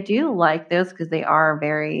 And I do like those because they are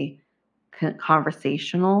very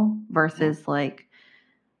conversational mm, versus like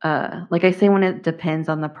I say, when it depends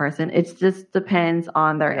on the person, it just depends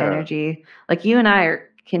on their yeah, energy. Like you and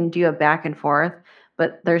can do a back and forth,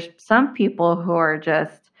 but there's some people who are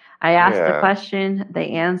just, I ask the yeah, question, they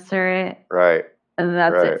answer it, right, and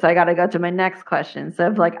that's it. right. So I got to go to my next question.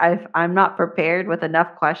 So if like I'm not prepared with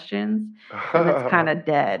enough questions, then it's kind of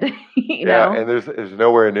dead, you Yeah, know? and there's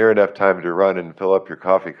nowhere near enough time to run and fill up your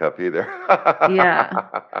coffee cup either. Yeah.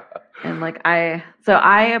 And so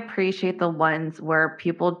I appreciate the ones where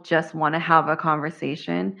people just want to have a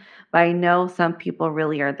conversation, but I know some people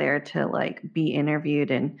really are there to like be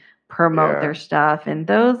interviewed and promote Yeah, their stuff. And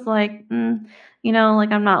those, like,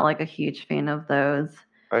 like I'm not like a huge fan of those.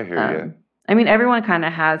 I hear you. Um, I mean, everyone kind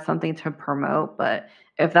of has something to promote, but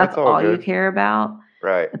if that's That's all all you good. care about,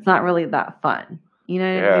 Right. it's not really that fun. You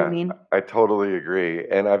know what I Yeah, mean? I totally agree.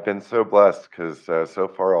 And I've been so blessed because so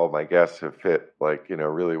far all my guests have fit like,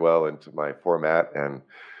 really well into my format, and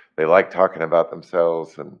they like talking about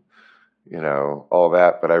themselves and, all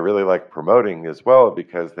that. But I really like promoting as well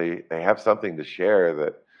because they have something to share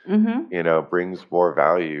that, Mm-hmm. brings more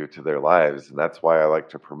value to their lives. And that's why I like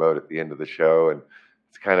to promote at the end of the show. And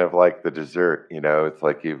it's kind of like the dessert, it's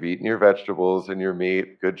like you've eaten your vegetables and your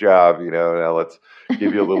meat. Good job. Now let's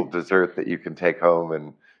give you a little dessert that you can take home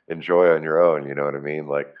and enjoy on your own. You know what I mean?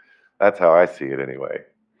 Like that's how I see it anyway.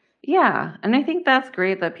 Yeah, and I think that's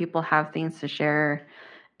great that people have things to share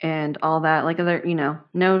and all that. Like, other,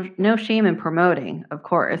 no shame in promoting, of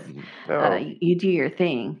course. No. You do your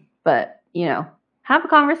thing, but have a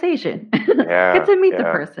conversation, get Yeah. to meet the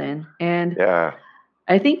Yeah. person. And Yeah.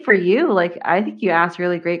 I think for you, like, I think you ask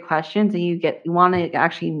really great questions, and you want to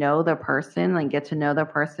actually know the person, like get to know the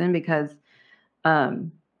person, because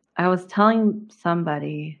um I was telling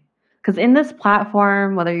somebody, because in this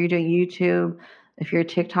platform, whether you're doing YouTube, if you're a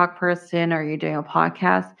TikTok person or you're doing a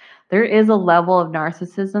podcast, there is a level of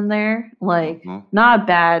narcissism there. Like, not a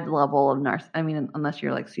bad level of I mean, unless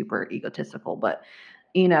you're like super egotistical, but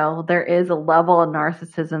there is a level of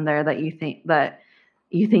narcissism there that you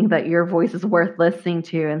think that your voice is worth listening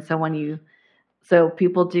to. And so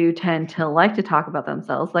people do tend to like to talk about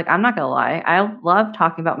themselves. Like, I'm not going to lie. I love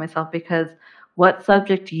talking about myself because what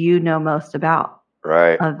subject do you know most about?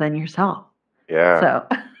 Right. Other than yourself. Yeah. So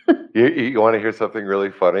you want to hear something really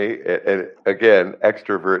funny? And again,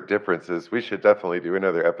 extrovert differences. We should definitely do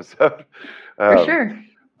another episode. For sure.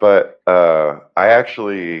 But I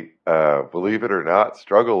actually, believe it or not,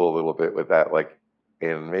 struggle a little bit with that. Like,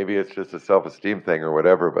 and maybe it's just a self-esteem thing or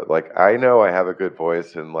whatever, but like, I know I have a good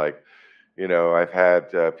voice, and like, I've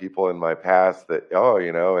had people in my past that,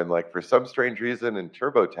 and like for some strange reason in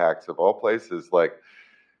TurboTax of all places, like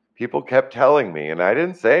people kept telling me, and I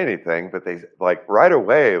didn't say anything, but they like right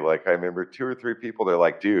away, like I remember 2 or 3 people, they're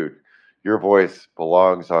like, dude, your voice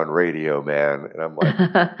belongs on radio, man. And I'm like,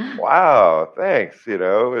 wow, thanks.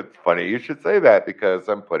 It's funny you should say that because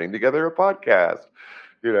I'm putting together a podcast,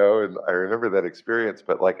 and I remember that experience,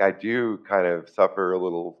 but like I do kind of suffer a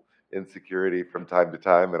little insecurity from time to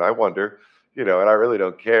time. And I wonder, and I really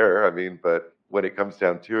don't care. I mean, but when it comes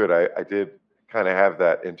down to it, I did kind of have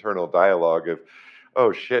that internal dialogue of,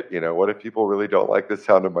 oh shit, what if people really don't like the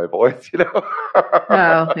sound of my voice,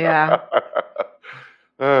 Oh, yeah.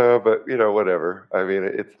 But, whatever. I mean,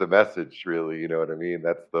 it's the message, really, you know what I mean?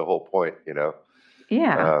 That's the whole point,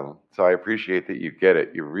 Yeah. So I appreciate that you get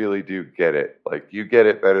it. You really do get it. Like, you get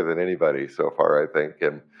it better than anybody so far, I think.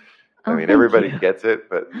 And, I mean, everybody gets it,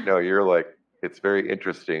 but, you're like, it's very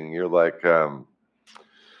interesting. You're like,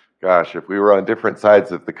 gosh, if we were on different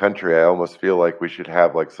sides of the country, I almost feel like we should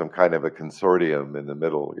have like some kind of a consortium in the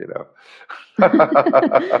middle,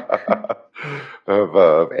 of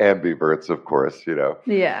ambiverts, of course,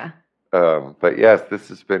 Yeah. But yes, this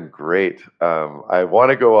has been great. I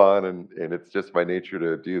want to go on, and it's just my nature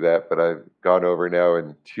to do that, but I've gone over now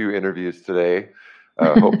in 2 interviews today.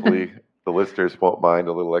 Hopefully the listeners won't mind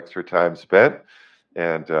a little extra time spent.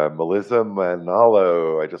 And Melissa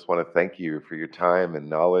Manalo, I just want to thank you for your time and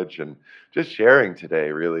knowledge and just sharing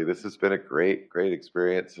today, really. This has been a great, great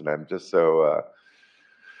experience, and I'm just so,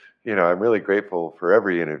 I'm really grateful for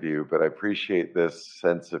every interview, but I appreciate this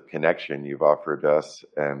sense of connection you've offered us,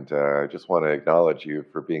 and I just want to acknowledge you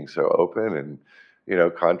for being so open and,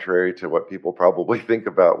 contrary to what people probably think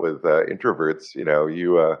about with introverts,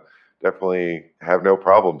 you definitely have no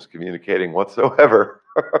problems communicating whatsoever.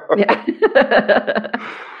 Yeah.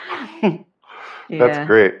 That's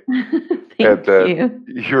great. Thank you.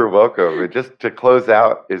 You're welcome. And just to close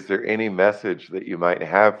out, is there any message that you might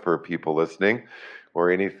have for people listening,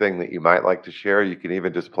 or anything that you might like to share? You can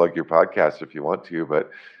even just plug your podcast if you want to, but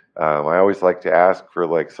I always like to ask for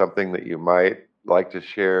like something that you might like to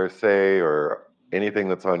share, say, or anything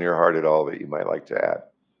that's on your heart at all that you might like to add.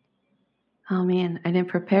 Oh man, I didn't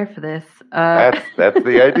prepare for this. That's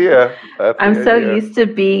the idea. I'm so used to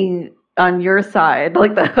being on your side,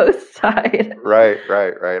 like the host side. Right.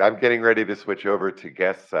 I'm getting ready to switch over to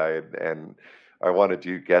guest side, and I want to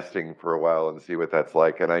do guesting for a while and see what that's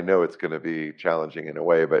like. And I know it's going to be challenging in a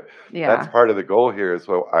way, but that's part of the goal here.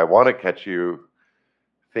 So I want to catch you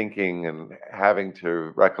thinking and having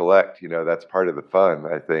to recollect, that's part of the fun,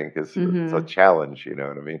 I think, is it's a challenge, you know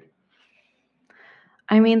what I mean?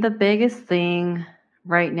 I mean, the biggest thing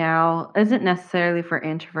right now isn't necessarily for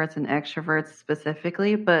introverts and extroverts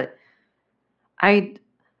specifically, but I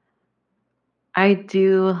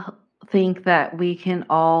do think that we can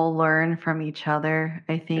all learn from each other.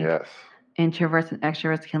 I think introverts and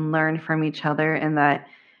extroverts can learn from each other, and that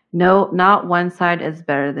not one side is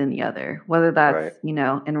better than the other, whether that's,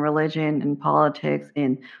 in religion, in politics,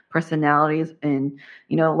 in personalities, in,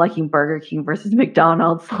 liking Burger King versus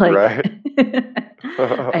McDonald's. Like,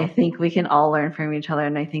 I think we can all learn from each other.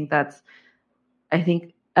 And I think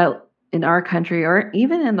in our country, or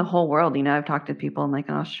even in the whole world, I've talked to people in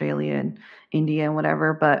Australia and India and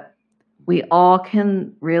whatever, but we all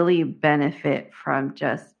can really benefit from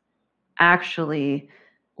just actually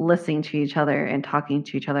listening to each other and talking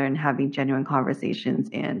to each other and having genuine conversations,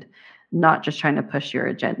 and not just trying to push your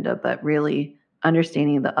agenda, but really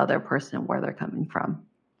understanding the other person and where they're coming from.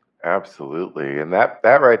 Absolutely. And that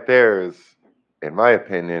right there is, in my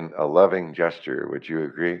opinion, a loving gesture. Would you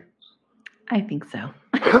agree? I think so.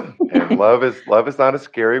 And love is not a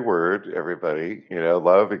scary word, everybody.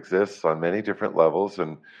 Love exists on many different levels,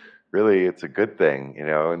 and really it's a good thing,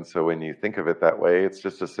 and so when you think of it that way, it's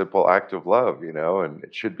just a simple act of love, and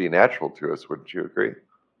it should be natural to us. Wouldn't you agree?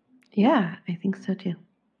 Yeah, I think so too.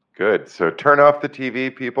 Good. So turn off the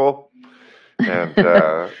TV, people, and And,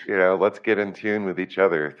 let's get in tune with each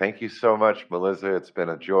other. Thank you so much, Melissa. It's been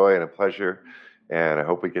a joy and a pleasure. And I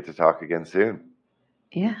hope we get to talk again soon.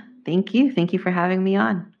 Yeah. Thank you. Thank you for having me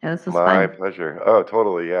on. This was My fun. pleasure. Oh,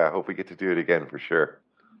 totally. Yeah. I hope we get to do it again for sure.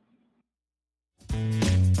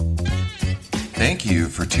 Thank you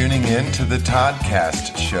for tuning in to the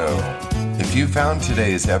Toddcast Show. If you found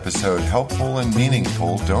today's episode helpful and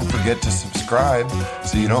meaningful, don't forget to subscribe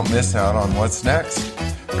so you don't miss out on what's next.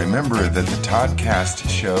 Remember that the Toddcast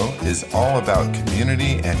Show is all about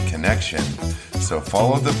community and connection, so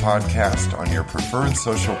follow the podcast on your preferred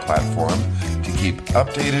social platform to keep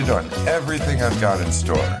updated on everything I've got in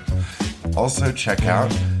store. Also check out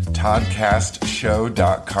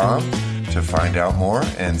toddcastshow.com to find out more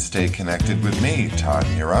and stay connected with me, Todd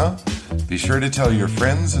Mira. Be sure to tell your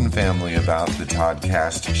friends and family about the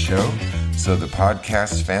Toddcast Show so the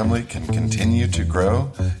podcast family can continue to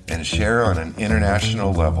grow and share on an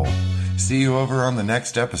international level. See you over on the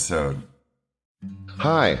next episode.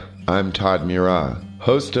 Hi, I'm Todd Mira,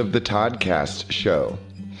 host of the Toddcast Show,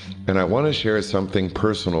 and I want to share something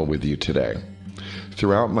personal with you today.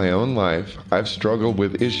 Throughout my own life, I've struggled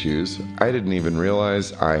with issues I didn't even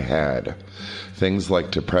realize I had. Things like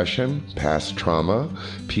depression, past trauma,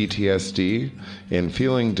 PTSD, and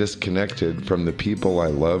feeling disconnected from the people I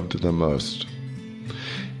loved the most.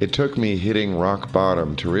 It took me hitting rock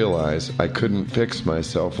bottom to realize I couldn't fix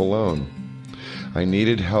myself alone. I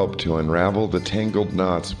needed help to unravel the tangled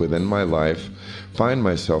knots within my life, find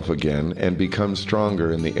myself again, and become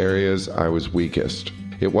stronger in the areas I was weakest.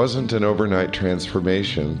 It wasn't an overnight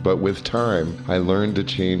transformation, but with time, I learned to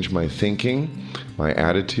change my thinking, my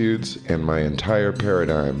attitudes, and my entire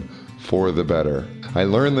paradigm for the better. I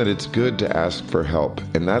learned that it's good to ask for help,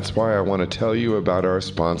 and that's why I want to tell you about our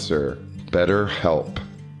sponsor, BetterHelp.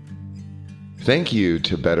 Thank you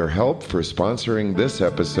to BetterHelp for sponsoring this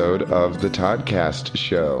episode of the Toddcast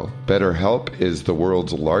Show. BetterHelp is the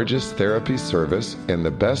world's largest therapy service, and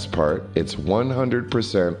the best part, it's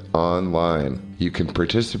 100% online. You can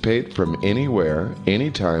participate from anywhere,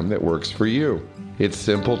 anytime that works for you. It's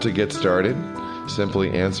simple to get started.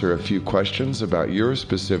 Simply answer a few questions about your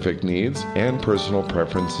specific needs and personal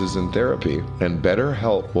preferences in therapy, and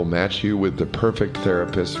BetterHelp will match you with the perfect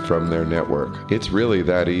therapist from their network. It's really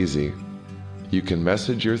that easy. You can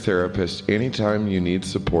message your therapist anytime you need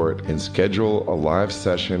support and schedule a live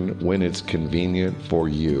session when it's convenient for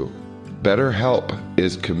you. BetterHelp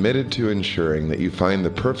is committed to ensuring that you find the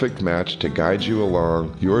perfect match to guide you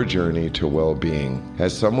along your journey to well-being.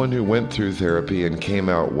 As someone who went through therapy and came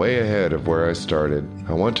out way ahead of where I started,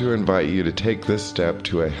 I want to invite you to take this step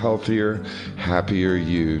to a healthier, happier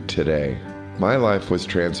you today. My life was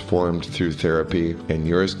transformed through therapy, and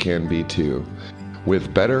yours can be too.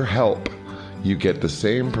 With BetterHelp, you get the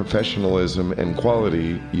same professionalism and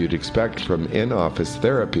quality you'd expect from in-office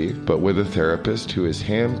therapy, but with a therapist who is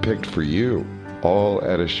hand-picked for you, all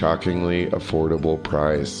at a shockingly affordable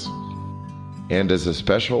price. And as a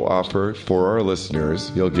special offer for our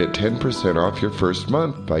listeners, you'll get 10% off your first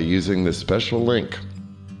month by using the special link,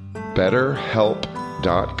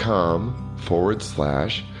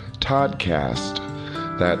 betterhelp.com/Toddcast.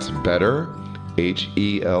 That's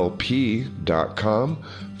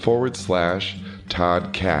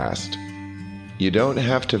betterhelp.com/Toddcast. You don't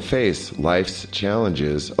have to face life's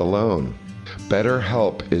challenges alone.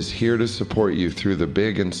 BetterHelp is here to support you through the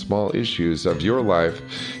big and small issues of your life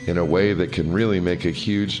in a way that can really make a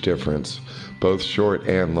huge difference, both short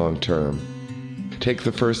and long term. Take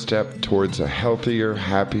the first step towards a healthier,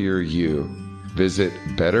 happier you. Visit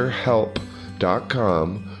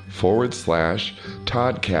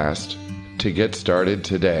betterhelp.com/Toddcast to get started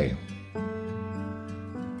today.